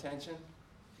people want attention?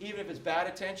 Even if it's bad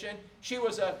attention. She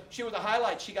was a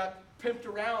highlight. She got pimped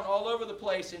around all over the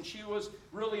place, and she was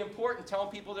really important, telling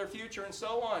people their future and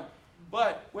so on.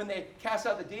 But when they cast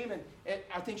out the demon,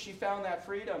 I think she found that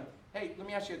freedom. Hey, let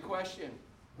me ask you a question.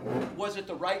 Was it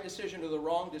the right decision or the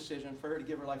wrong decision for her to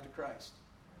give her life to Christ?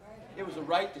 It was the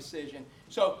right decision.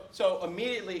 So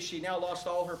immediately she now lost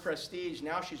all her prestige.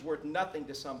 Now she's worth nothing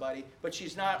to somebody, but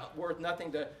she's not worth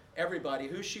nothing to everybody.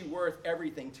 Who's she worth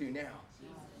everything to now?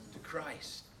 To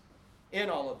Christ in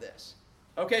all of this.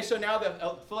 Okay, so now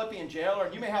the Philippian jailer,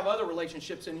 and you may have other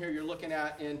relationships in here you're looking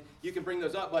at, and you can bring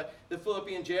those up, but the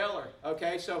Philippian jailer,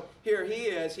 okay, so here he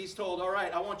is. He's told, all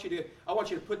right, I want you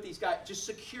to put these guys, just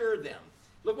secure them.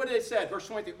 Look what it said, verse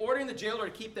 23, ordering the jailer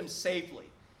to keep them safely.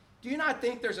 Do you not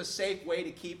think there's a safe way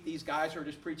to keep these guys who are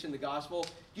just preaching the gospel?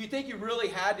 Do you think you really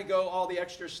had to go all the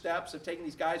extra steps of taking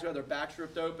these guys who have their backs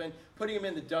ripped open, putting them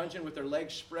in the dungeon with their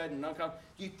legs spread and uncomfortable?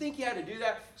 Do you think you had to do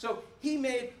that? So he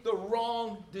made the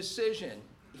wrong decision.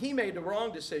 He made the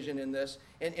wrong decision in this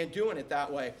and doing it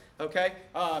that way. Okay?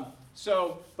 But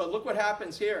look what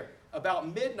happens here.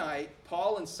 About midnight,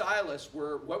 Paul and Silas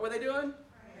what were they doing?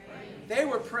 They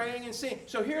were praying and singing.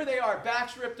 So here they are,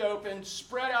 backs ripped open,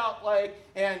 spread out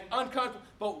and uncomfortable.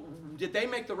 But did they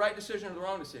make the right decision or the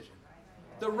wrong decision?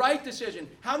 The right decision.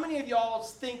 How many of y'all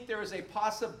think there is a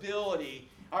possibility,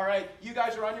 all right, you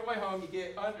guys are on your way home, you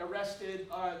get arrested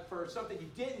for something you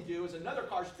didn't do as another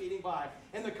car speeding by,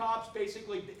 and the cops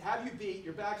basically have you beat,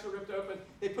 your backs are ripped open,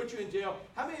 they put you in jail.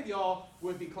 How many of y'all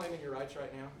would be claiming your rights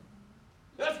right now?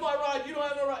 That's my right, you don't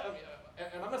have no right.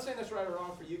 And I'm not saying that's right or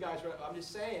wrong for you guys, I'm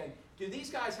just saying, do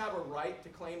these guys have a right to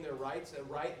claim their rights?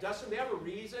 Dustin, do they have a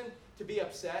reason to be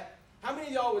upset? How many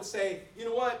of y'all would say, you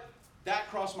know what, that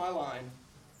crossed my line.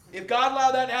 If God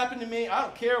allowed that to happen to me, I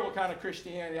don't care what kind of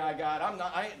Christianity I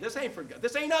got. This ain't for God.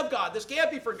 This ain't of God. This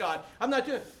can't be for God. I'm not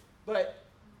doing it. But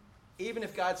even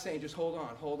if God's saying, just hold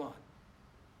on.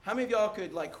 How many of y'all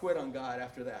could quit on God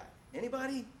after that?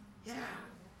 Anybody? Yeah.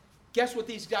 Guess what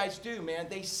these guys do, man?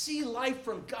 They see life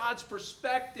from God's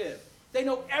perspective. They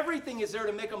know everything is there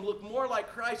to make them look more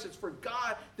like Christ. It's for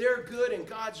God, their good, and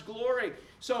God's glory.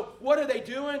 So what are they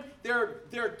doing?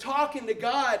 They're talking to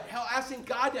God, asking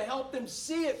God to help them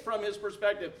see it from His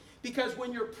perspective. Because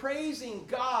when you're praising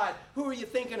God, who are you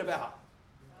thinking about?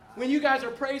 When you guys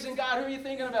are praising God, who are you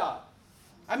thinking about?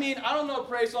 I mean, I don't know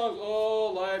praise songs,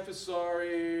 oh, life is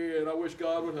sorry, and I wish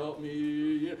God would help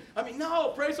me. I mean,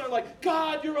 no, praise songs like,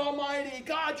 God, you're almighty.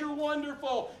 God, you're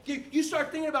wonderful. You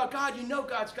start thinking about God, you know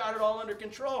God's got it all under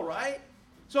control, right?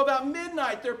 So about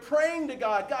midnight, they're praying to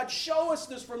God. God, show us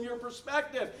this from your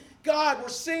perspective. God, we're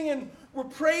singing, we're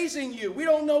praising you. We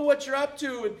don't know what you're up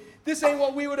to, and this ain't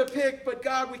what we would have picked, but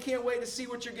God, we can't wait to see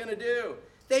what you're going to do.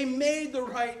 They made the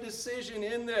right decision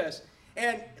in this,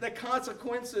 and the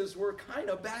consequences were kind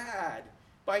of bad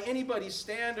by anybody's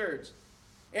standards.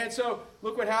 And so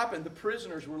look what happened. The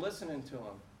prisoners were listening to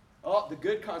him. Oh, the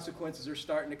good consequences are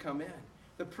starting to come in.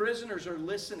 The prisoners are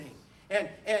listening.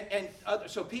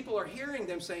 So people are hearing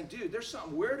them saying, dude, there's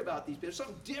something weird about these people. There's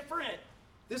something different.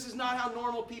 This is not how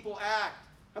normal people act.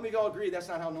 How many of y'all agree that's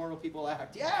not how normal people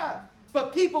act? Yeah.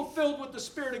 But people filled with the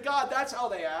Spirit of God, that's how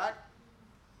they act.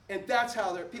 And that's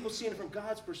how people seeing it from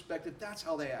God's perspective, that's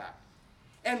how they act.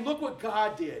 And look what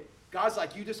God did. God's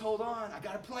like, you just hold on. I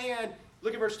got a plan.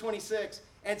 Look at verse 26.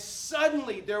 And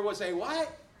suddenly there was a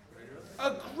what?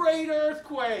 A great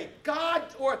earthquake. God,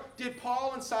 or did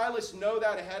Paul and Silas know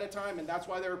that ahead of time? And that's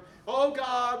why they're, oh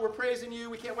God, we're praising you.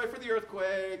 We can't wait for the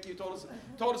earthquake. You told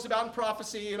us about in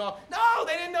prophecy and all. No,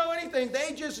 they didn't know anything.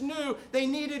 They just knew they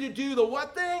needed to do the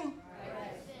what thing?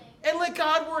 And let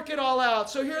God work it all out.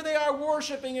 So here they are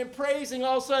worshiping and praising.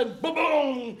 All of a sudden,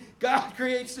 boom, God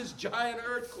creates this giant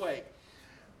earthquake.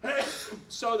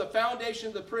 So the foundation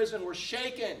of the prison were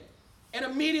shaken. And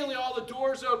immediately all the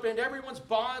doors opened. Everyone's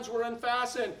bonds were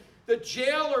unfastened. The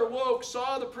jailer woke,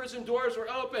 saw the prison doors were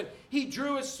open. He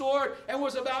drew his sword and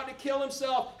was about to kill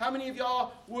himself. How many of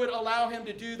y'all would allow him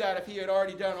to do that if he had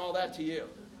already done all that to you?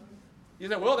 You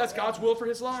think, well, that's God's will for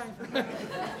his life.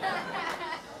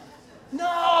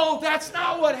 No, that's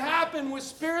not what happened with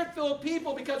Spirit-filled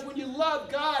people, because when you love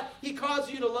God, he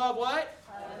calls you to love what?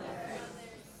 Others.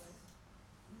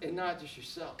 And not just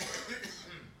yourself.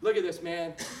 Look at this,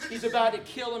 man. He's about to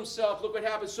kill himself. Look what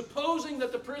happens. Supposing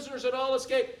that the prisoners had all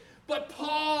escaped, but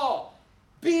Paul,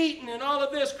 beaten and all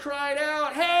of this, cried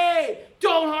out, hey,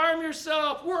 don't harm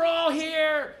yourself. We're all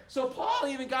here. So Paul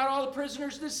even got all the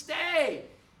prisoners to stay,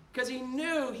 because he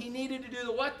knew he needed to do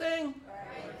the what thing?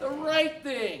 The right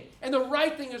thing. And the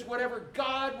right thing is whatever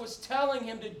God was telling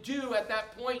him to do at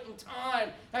that point in time.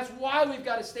 That's why we've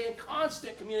got to stay in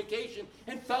constant communication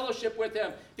and fellowship with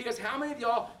him. Because how many of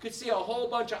y'all could see a whole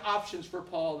bunch of options for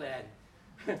Paul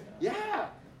then? Yeah.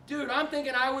 Dude, I'm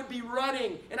thinking I would be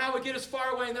running and I would get as far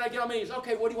away and then I'd get on my knees.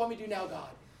 Okay, what do you want me to do now, God?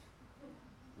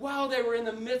 While they were in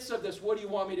the midst of this, what do you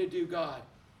want me to do, God?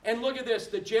 And look at this.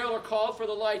 The jailer called for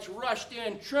the lights, rushed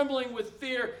in, trembling with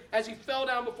fear as he fell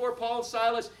down before Paul and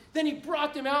Silas. Then he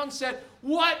brought them out and said,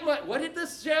 what did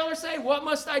this jailer say? What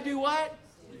must I do what?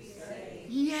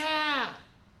 Yeah.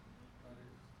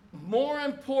 More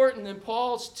important than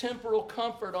Paul's temporal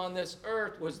comfort on this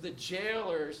earth was the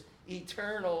jailer's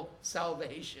eternal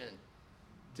salvation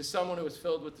to someone who was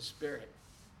filled with the Spirit.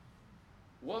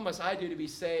 What must I do to be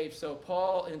saved? So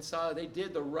Paul and Silas, they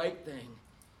did the right thing.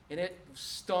 And it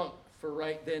stunk for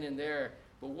right then and there.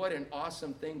 But what an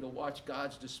awesome thing to watch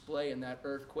God's display in that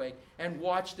earthquake. And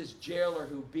watch this jailer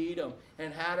who beat him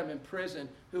and had him in prison,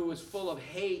 who was full of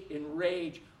hate and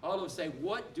rage. All of them say,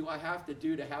 what do I have to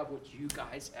do to have what you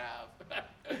guys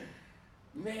have?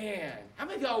 Man, how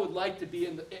many of y'all would like to be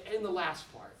in the last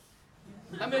part?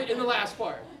 I mean, in the last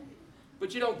part.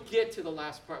 But you don't get to the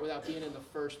last part without being in the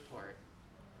first part.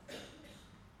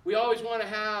 We always want to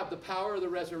have the power of the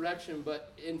resurrection,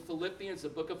 but in Philippians, the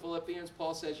book of Philippians,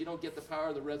 Paul says you don't get the power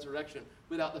of the resurrection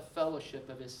without the fellowship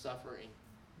of his suffering.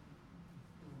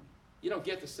 You don't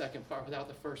get the second part without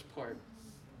the first part.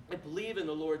 I believe in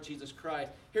the Lord Jesus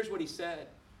Christ. Here's what he said.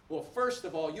 Well, first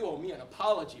of all, you owe me an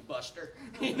apology, Buster.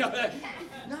 You know that?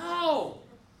 No.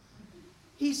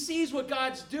 He sees what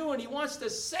God's doing. He wants to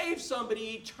save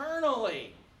somebody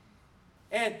eternally.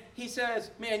 And he says,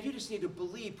 man, you just need to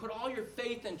believe. Put all your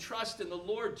faith and trust in the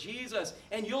Lord Jesus,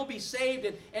 and you'll be saved.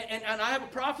 And I have a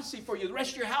prophecy for you. The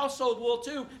rest of your household will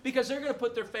too, because they're going to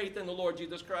put their faith in the Lord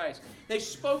Jesus Christ. They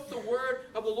spoke the word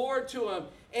of the Lord to him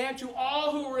and to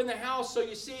all who were in the house. So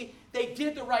you see, they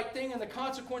did the right thing, and the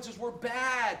consequences were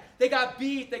bad. They got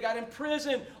beat. They got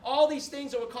imprisoned. All these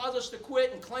things that would cause us to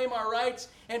quit and claim our rights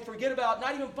and forget about,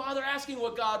 not even bother asking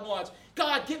what God wants.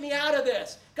 God, get me out of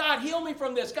this. God, heal me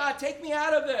from this. God, take me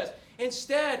out of this.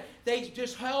 Instead, they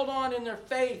just held on in their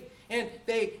faith, and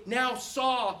they now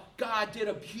saw God did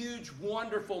a huge,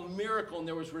 wonderful miracle, and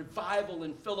there was revival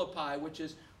in Philippi, which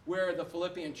is where the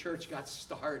Philippian church got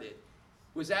started.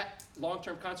 Was that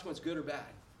long-term consequence good or bad?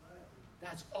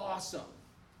 That's awesome.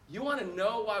 You want to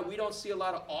know why we don't see a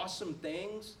lot of awesome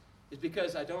things? is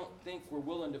because I don't think we're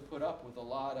willing to put up with a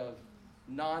lot of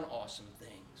non-awesome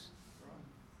things.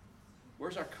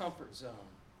 Where's our comfort zone?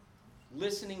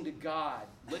 Listening to God,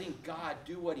 letting God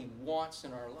do what he wants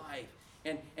in our life.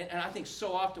 And I think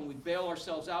so often we bail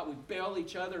ourselves out, we bail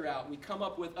each other out, we come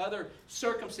up with other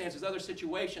circumstances, other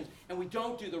situations, and we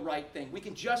don't do the right thing. We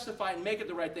can justify it and make it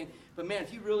the right thing, but man,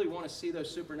 if you really want to see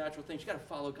those supernatural things, you got to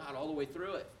follow God all the way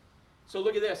through it. So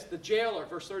look at this. The jailer,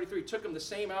 verse 33, took him the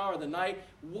same hour of the night,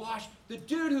 washed. The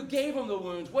dude who gave him the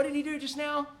wounds, what did he do just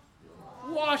now?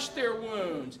 Washed their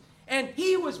wounds. And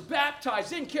he was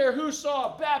baptized. Didn't care who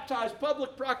saw, baptized,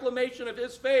 public proclamation of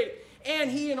his faith. And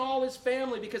he and all his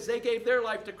family, because they gave their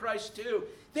life to Christ too.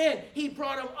 Then he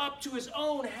brought him up to his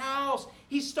own house.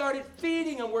 He started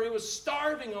feeding him where he was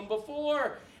starving him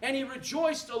before. And he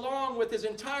rejoiced along with his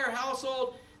entire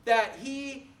household that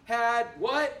he had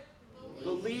what?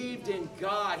 Believed in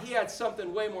God. He had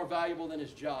something way more valuable than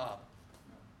his job.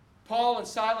 Paul and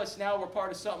Silas now were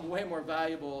part of something way more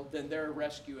valuable than their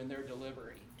rescue and their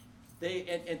delivery.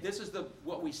 And this is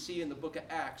what we see in the book of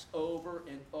Acts over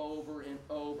and over and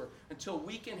over, until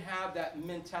we can have that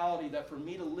mentality that for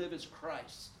me to live is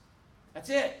Christ. That's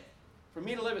it. For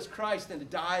me to live is Christ, and to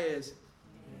die is,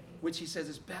 which he says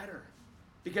is better,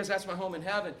 because that's my home in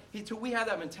heaven. Till we have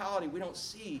that mentality, we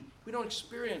don't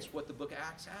experience what the book of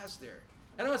Acts has there.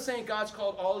 And I'm not saying God's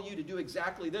called all of you to do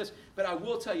exactly this, but I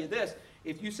will tell you this.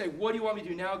 If you say, what do you want me to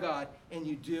do now, God? And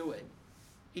you do it.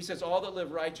 He says, all that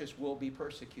live righteous will be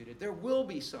persecuted. There will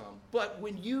be some. But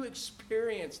when you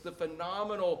experience the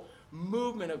phenomenal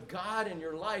movement of God in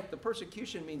your life, the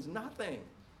persecution means nothing.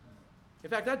 In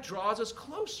fact, that draws us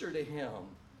closer to him.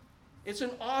 It's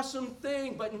an awesome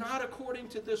thing, but not according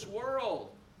to this world.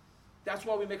 That's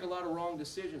why we make a lot of wrong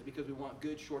decisions, because we want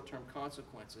good short-term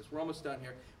consequences. We're almost done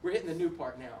here. We're hitting the new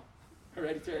part now.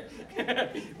 Ready, Terry?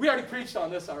 We already preached on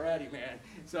this already, man.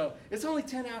 So it's only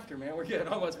 10 after, man. We're good.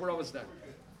 We're almost done.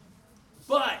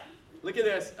 But, look at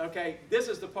this, okay? This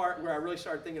is the part where I really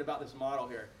started thinking about this model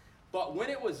here. But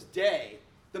when it was day,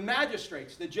 the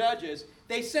magistrates, the judges,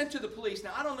 they sent to the police.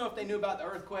 Now, I don't know if they knew about the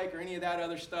earthquake or any of that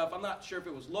other stuff. I'm not sure if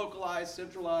it was localized,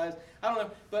 centralized. I don't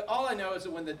know. But all I know is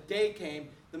that when the day came,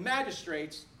 the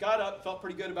magistrates got up, felt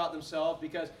pretty good about themselves,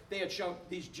 because they had shown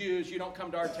these Jews, you don't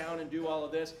come to our town and do all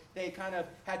of this. They kind of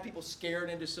had people scared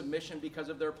into submission because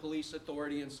of their police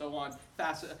authority and so on.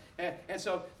 And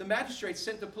so the magistrates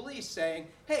sent the police saying,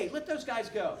 hey, let those guys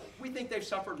go. We think they've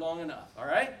suffered long enough, all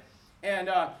right? And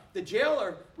the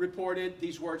jailer reported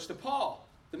these words to Paul.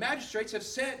 The magistrates have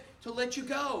sent to let you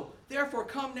go. Therefore,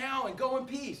 come now and go in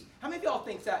peace. How many of y'all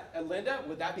think that, Linda,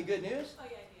 would that be good news? Oh,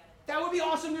 yeah. That would be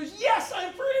awesome news. Yes,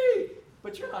 I'm free.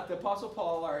 But you're not the Apostle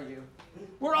Paul, are you?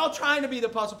 We're all trying to be the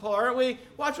Apostle Paul, aren't we?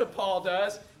 Watch what Paul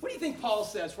does. What do you think Paul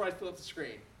says before I flip the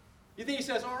screen? You think he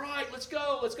says, all right, let's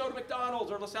go. Let's go to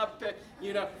McDonald's, or let's have a pick.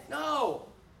 No.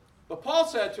 But Paul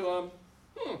said to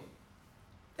him,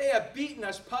 they have beaten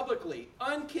us publicly,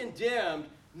 uncondemned,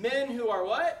 men who are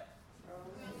what?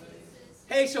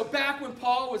 Hey, so back when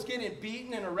Paul was getting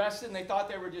beaten and arrested and they thought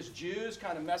they were just Jews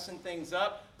kind of messing things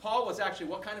up, Paul was actually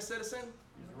what kind of citizen?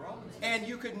 Roman. And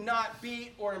you could not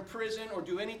beat or imprison or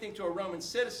do anything to a Roman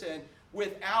citizen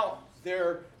without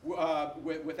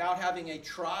having a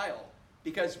trial,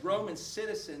 because Roman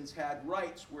citizens had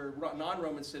rights where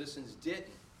non-Roman citizens didn't.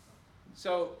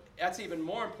 So that's even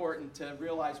more important to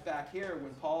realize back here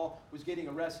when Paul was getting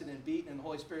arrested and beaten, and the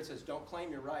Holy Spirit says, don't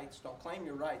claim your rights, don't claim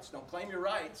your rights, don't claim your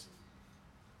rights.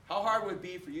 How hard would it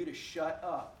be for you to shut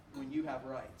up when you have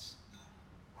rights?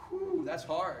 Whew, that's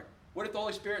hard. What if the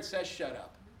Holy Spirit says shut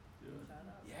up?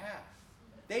 Yeah,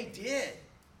 they did.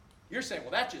 You're saying,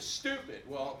 well, that's just stupid.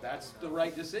 Well, that's the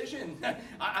right decision.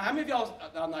 How many of y'all,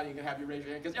 I'm not even going to have you raise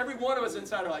your hand, because every one of us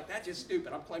inside are like, that's just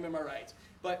stupid. I'm claiming my rights.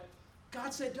 But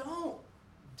God said don't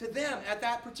to them at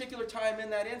that particular time in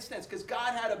that instance, because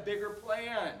God had a bigger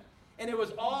plan. And it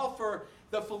was all for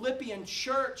the Philippian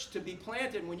church to be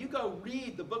planted. When you go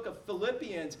read the book of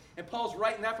Philippians, and Paul's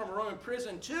writing that from a Roman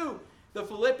prison to the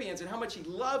Philippians and how much he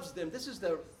loves them, this is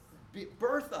the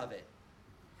birth of it.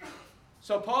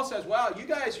 So Paul says, wow, you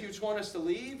guys who just want us to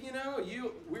leave,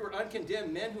 we were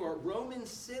uncondemned men who are Roman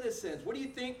citizens. What do you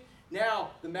think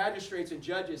now the magistrates and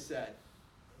judges said?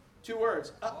 2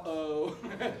 words, uh-oh.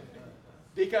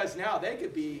 Because now they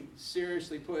could be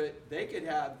seriously they could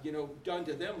have, done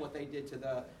to them what they did to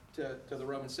the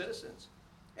Roman citizens.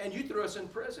 And you threw us in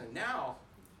prison. Now,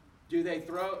 do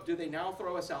they now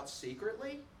throw us out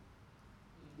secretly?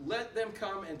 Let them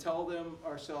come and tell them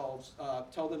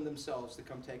themselves to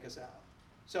come take us out.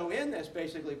 So in this,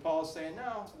 basically, Paul's saying,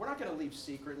 no, we're not going to leave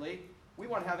secretly. We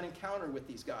want to have an encounter with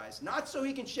these guys. Not so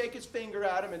he can shake his finger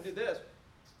at them and do this.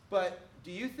 But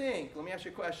do you think, let me ask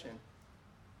you a question,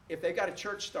 if they've got a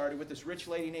church started with this rich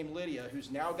lady named Lydia,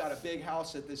 who's now got a big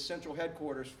house at this central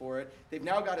headquarters for it, they've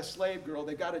now got a slave girl,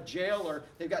 they've got a jailer,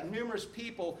 they've got numerous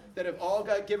people that have all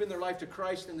got given their life to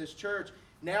Christ in this church.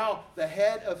 Now the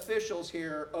head officials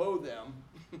here owe them,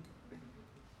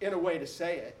 in a way to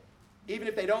say it. Even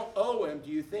if they don't owe him,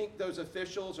 do you think those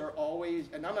officials are always,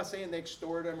 and I'm not saying they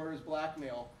extort him or his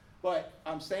blackmail, but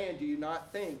I'm saying, do you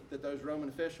not think that those Roman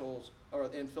officials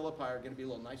in Philippi are going to be a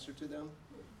little nicer to them?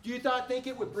 Do you not think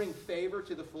it would bring favor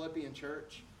to the Philippian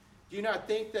church? Do you not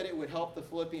think that it would help the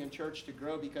Philippian church to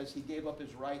grow because he gave up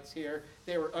his rights here?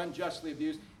 They were unjustly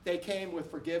abused. They came with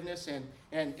forgiveness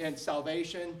and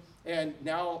salvation, and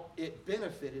now it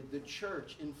benefited the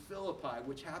church in Philippi,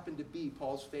 which happened to be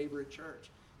Paul's favorite church.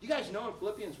 You guys know in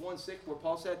Philippians 1:6 where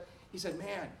Paul said, he said,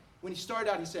 man, when he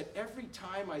started out, he said, every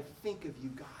time I think of you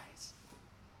guys,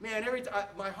 man, every time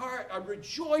my heart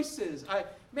rejoices.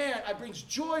 It brings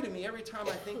joy to me every time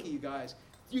I think of you guys.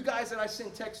 You guys that I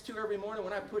send text to every morning,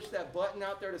 when I push that button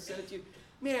out there to send it to you,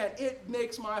 man, it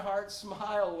makes my heart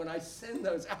smile when I send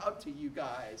those out to you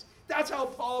guys. That's how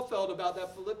Paul felt about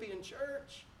that Philippian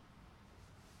church.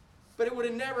 But it would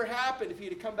have never happened if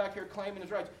he'd have come back here claiming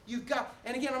his rights.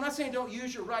 And again, I'm not saying don't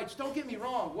use your rights. Don't get me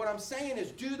wrong. What I'm saying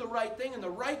is do the right thing, and the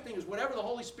right thing is whatever the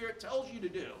Holy Spirit tells you to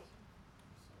do.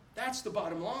 That's the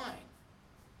bottom line.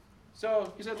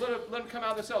 So he said, let them come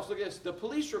out themselves. Look at this. The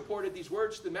police reported these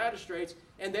words to the magistrates,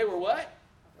 and they were what?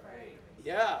 Afraid.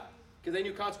 Yeah, because they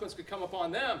knew consequence could come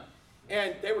upon them.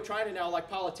 And they were trying to now, like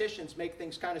politicians, make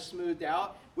things kind of smoothed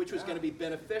out, which was going to be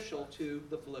beneficial to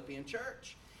the Philippian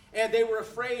church. And they were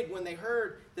afraid when they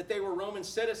heard that they were Roman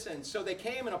citizens. So they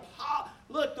came and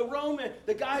look,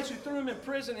 the guys who threw him in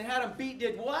prison and had him beat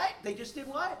did what? They just did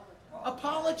what?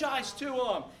 Apologized to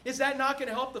him. Is that not going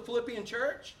to help the Philippian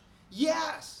church?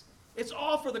 Yes. It's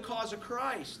all for the cause of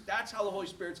Christ. That's how the Holy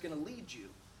Spirit's going to lead you.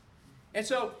 And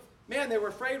so, man, they were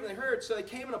afraid when they heard. So they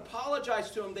came and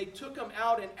apologized to him. They took him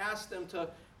out and asked them to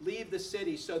leave the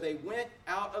city. So they went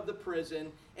out of the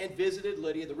prison and visited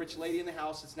Lydia, the rich lady in the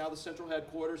house. It's now the central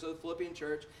headquarters of the Philippian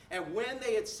church. And when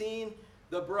they had seen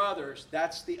the brothers,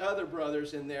 that's the other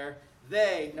brothers in there,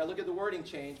 now look at the wording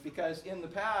change, because in the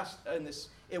past,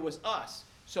 it was us.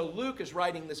 So Luke is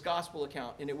writing this gospel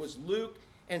account, and it was Luke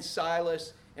and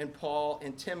Silas and Paul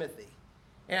and Timothy.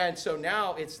 And so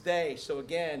now it's they. So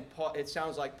again, it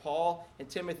sounds like Paul and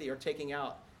Timothy are taking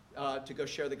out to go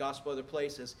share the gospel other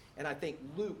places. And I think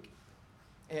Luke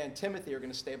and Timothy are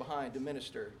going to stay behind to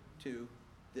minister to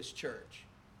this church.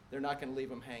 They're not going to leave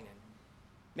them hanging.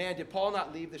 Man, did Paul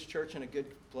not leave this church in a good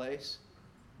place?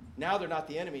 Now they're not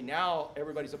the enemy. Now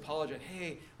everybody's apologizing.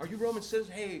 Hey, are you Roman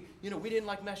citizens? Hey, we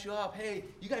didn't mess you up. Hey,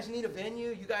 you guys need a venue?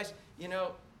 You guys,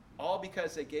 all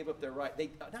because they gave up their right.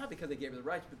 Not because they gave up their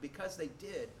rights, but because they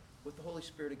did what the Holy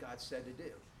Spirit of God said to do.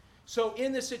 So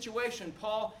in this situation,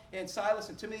 Paul and Silas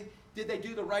and Timothy, did they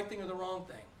do the right thing or the wrong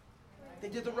thing? They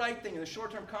did the right thing, and the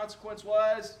short-term consequence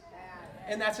was?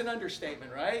 And that's an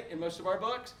understatement, right, in most of our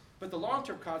books? But the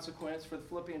long-term consequence for the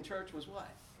Philippian church was what?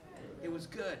 It was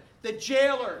good. The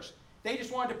jailers, they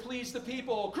just wanted to please the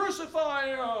people. Crucify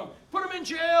him, put him in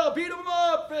jail, beat him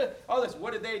up. All this.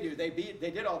 What did they do? They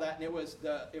did all that, and it was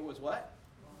what?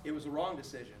 It was the wrong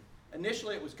decision.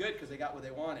 Initially, it was good because they got what they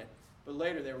wanted, but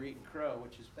later they were eating crow,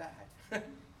 which is bad.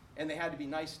 And they had to be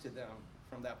nice to them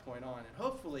from that point on. And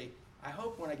hopefully, I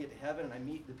hope when I get to heaven and I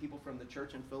meet the people from the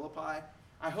church in Philippi,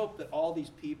 I hope that all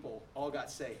these people all got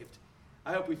saved.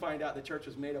 I hope we find out the church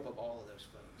was made up of all of those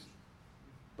folks.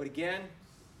 But again,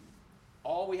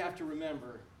 all we have to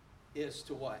remember is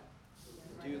to what?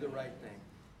 Do the right thing.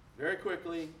 Very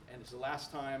quickly, and it's the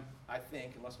last time, I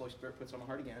think, unless the Holy Spirit puts it on my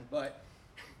heart again, but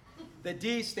the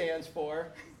D stands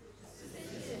for,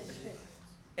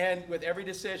 and with every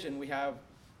decision we have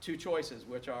two choices,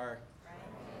 which are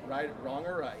right, wrong,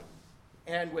 or right.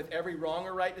 And with every wrong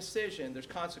or right decision, there's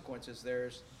consequences.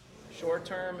 There's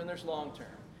short-term and there's long-term.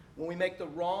 When we make the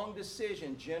wrong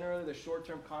decision, generally the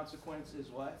short-term consequence is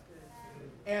what?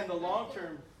 And the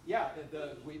long-term,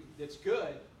 it's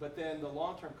good, but then the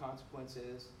long-term consequence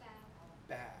is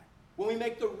bad. When we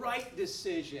make the right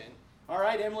decision, all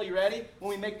right, Emily, you ready? When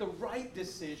we make the right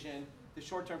decision, the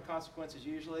short-term consequence is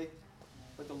usually,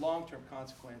 but the long-term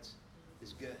consequence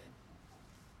is good.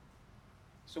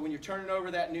 So when you're turning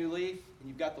over that new leaf and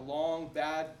you've got the long,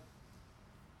 bad,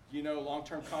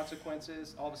 long-term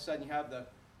consequences, all of a sudden you have the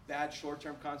bad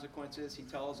short-term consequences. He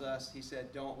tells us, he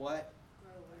said, don't what?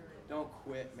 Don't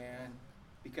quit, man,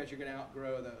 because you're going to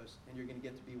outgrow those and you're going to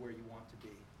get to be where you want to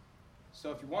be.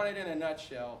 So if you want it in a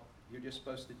nutshell, you're just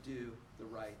supposed to do the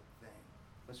right thing.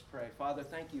 Let's pray. Father,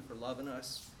 thank you for loving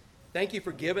us. Thank you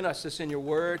for giving us this in your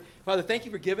word. Father, thank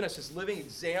you for giving us this living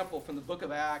example from the book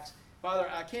of Acts. Father,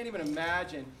 I can't even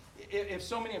imagine if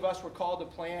so many of us were called to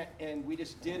plant and we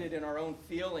just did it in our own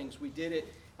feelings. We did it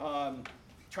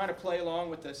trying to play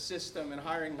along with the system and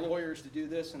hiring lawyers to do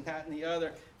this and that and the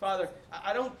other. Father,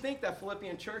 I don't think that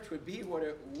Philippian church would be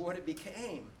what it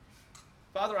became.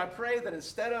 Father, I pray that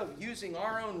instead of using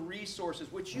our own resources,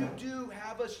 which you do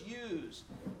have us use,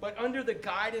 but under the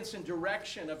guidance and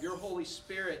direction of your Holy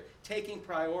Spirit taking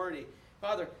priority,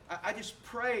 Father, I just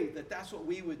pray that that's what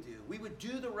we would do. We would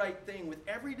do the right thing with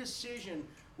every decision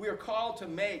we are called to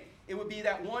make. It would be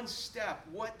that one step.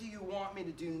 What do you want me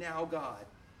to do now, God?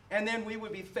 And then we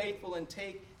would be faithful and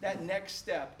take that next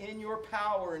step in your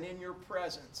power and in your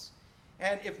presence.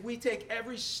 And if we take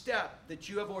every step that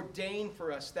you have ordained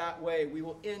for us that way, we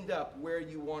will end up where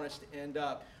you want us to end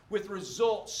up, with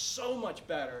results so much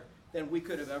better than we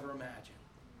could have ever imagined.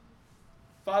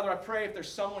 Father, I pray if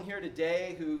there's someone here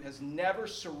today who has never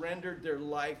surrendered their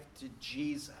life to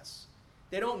Jesus,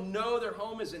 they don't know their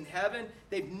home is in heaven,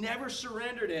 they've never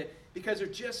surrendered it because they're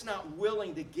just not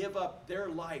willing to give up their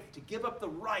life, to give up the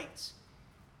rights.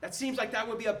 That seems like that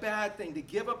would be a bad thing, to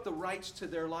give up the rights to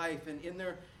their life. And in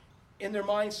their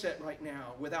mindset right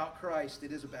now, without Christ,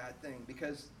 it is a bad thing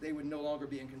because they would no longer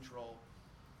be in control.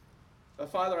 But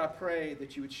Father, I pray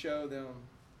that you would show them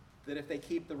that if they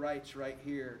keep the rights right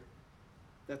here,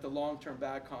 that the long-term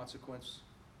bad consequence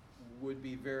would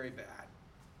be very bad.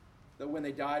 That when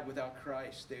they died without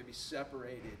Christ, they would be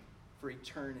separated for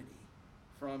eternity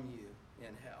from you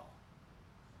in hell.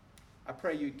 I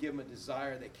pray you'd give them a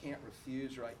desire they can't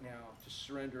refuse right now to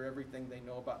surrender everything they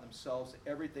know about themselves,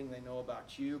 everything they know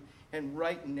about you, and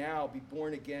right now be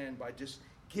born again by just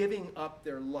giving up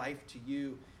their life to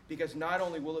you, because not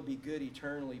only will it be good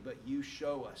eternally, but you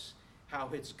show us how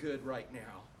it's good right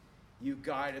now. You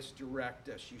guide us, direct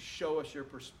us, you show us your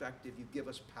perspective, you give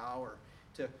us power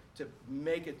to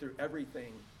make it through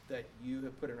everything that you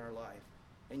have put in our life.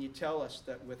 And you tell us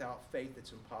that without faith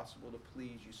it's impossible to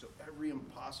please you. So every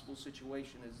impossible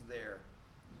situation is there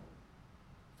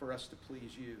for us to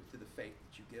please you through the faith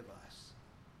that you give us.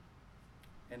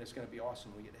 And it's going to be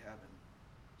awesome when we get to heaven.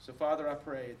 So Father, I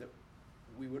pray that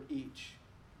we would each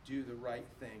do the right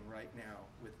thing right now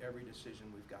with every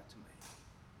decision we've got to make.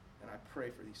 And I pray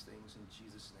for these things in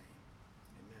Jesus' name.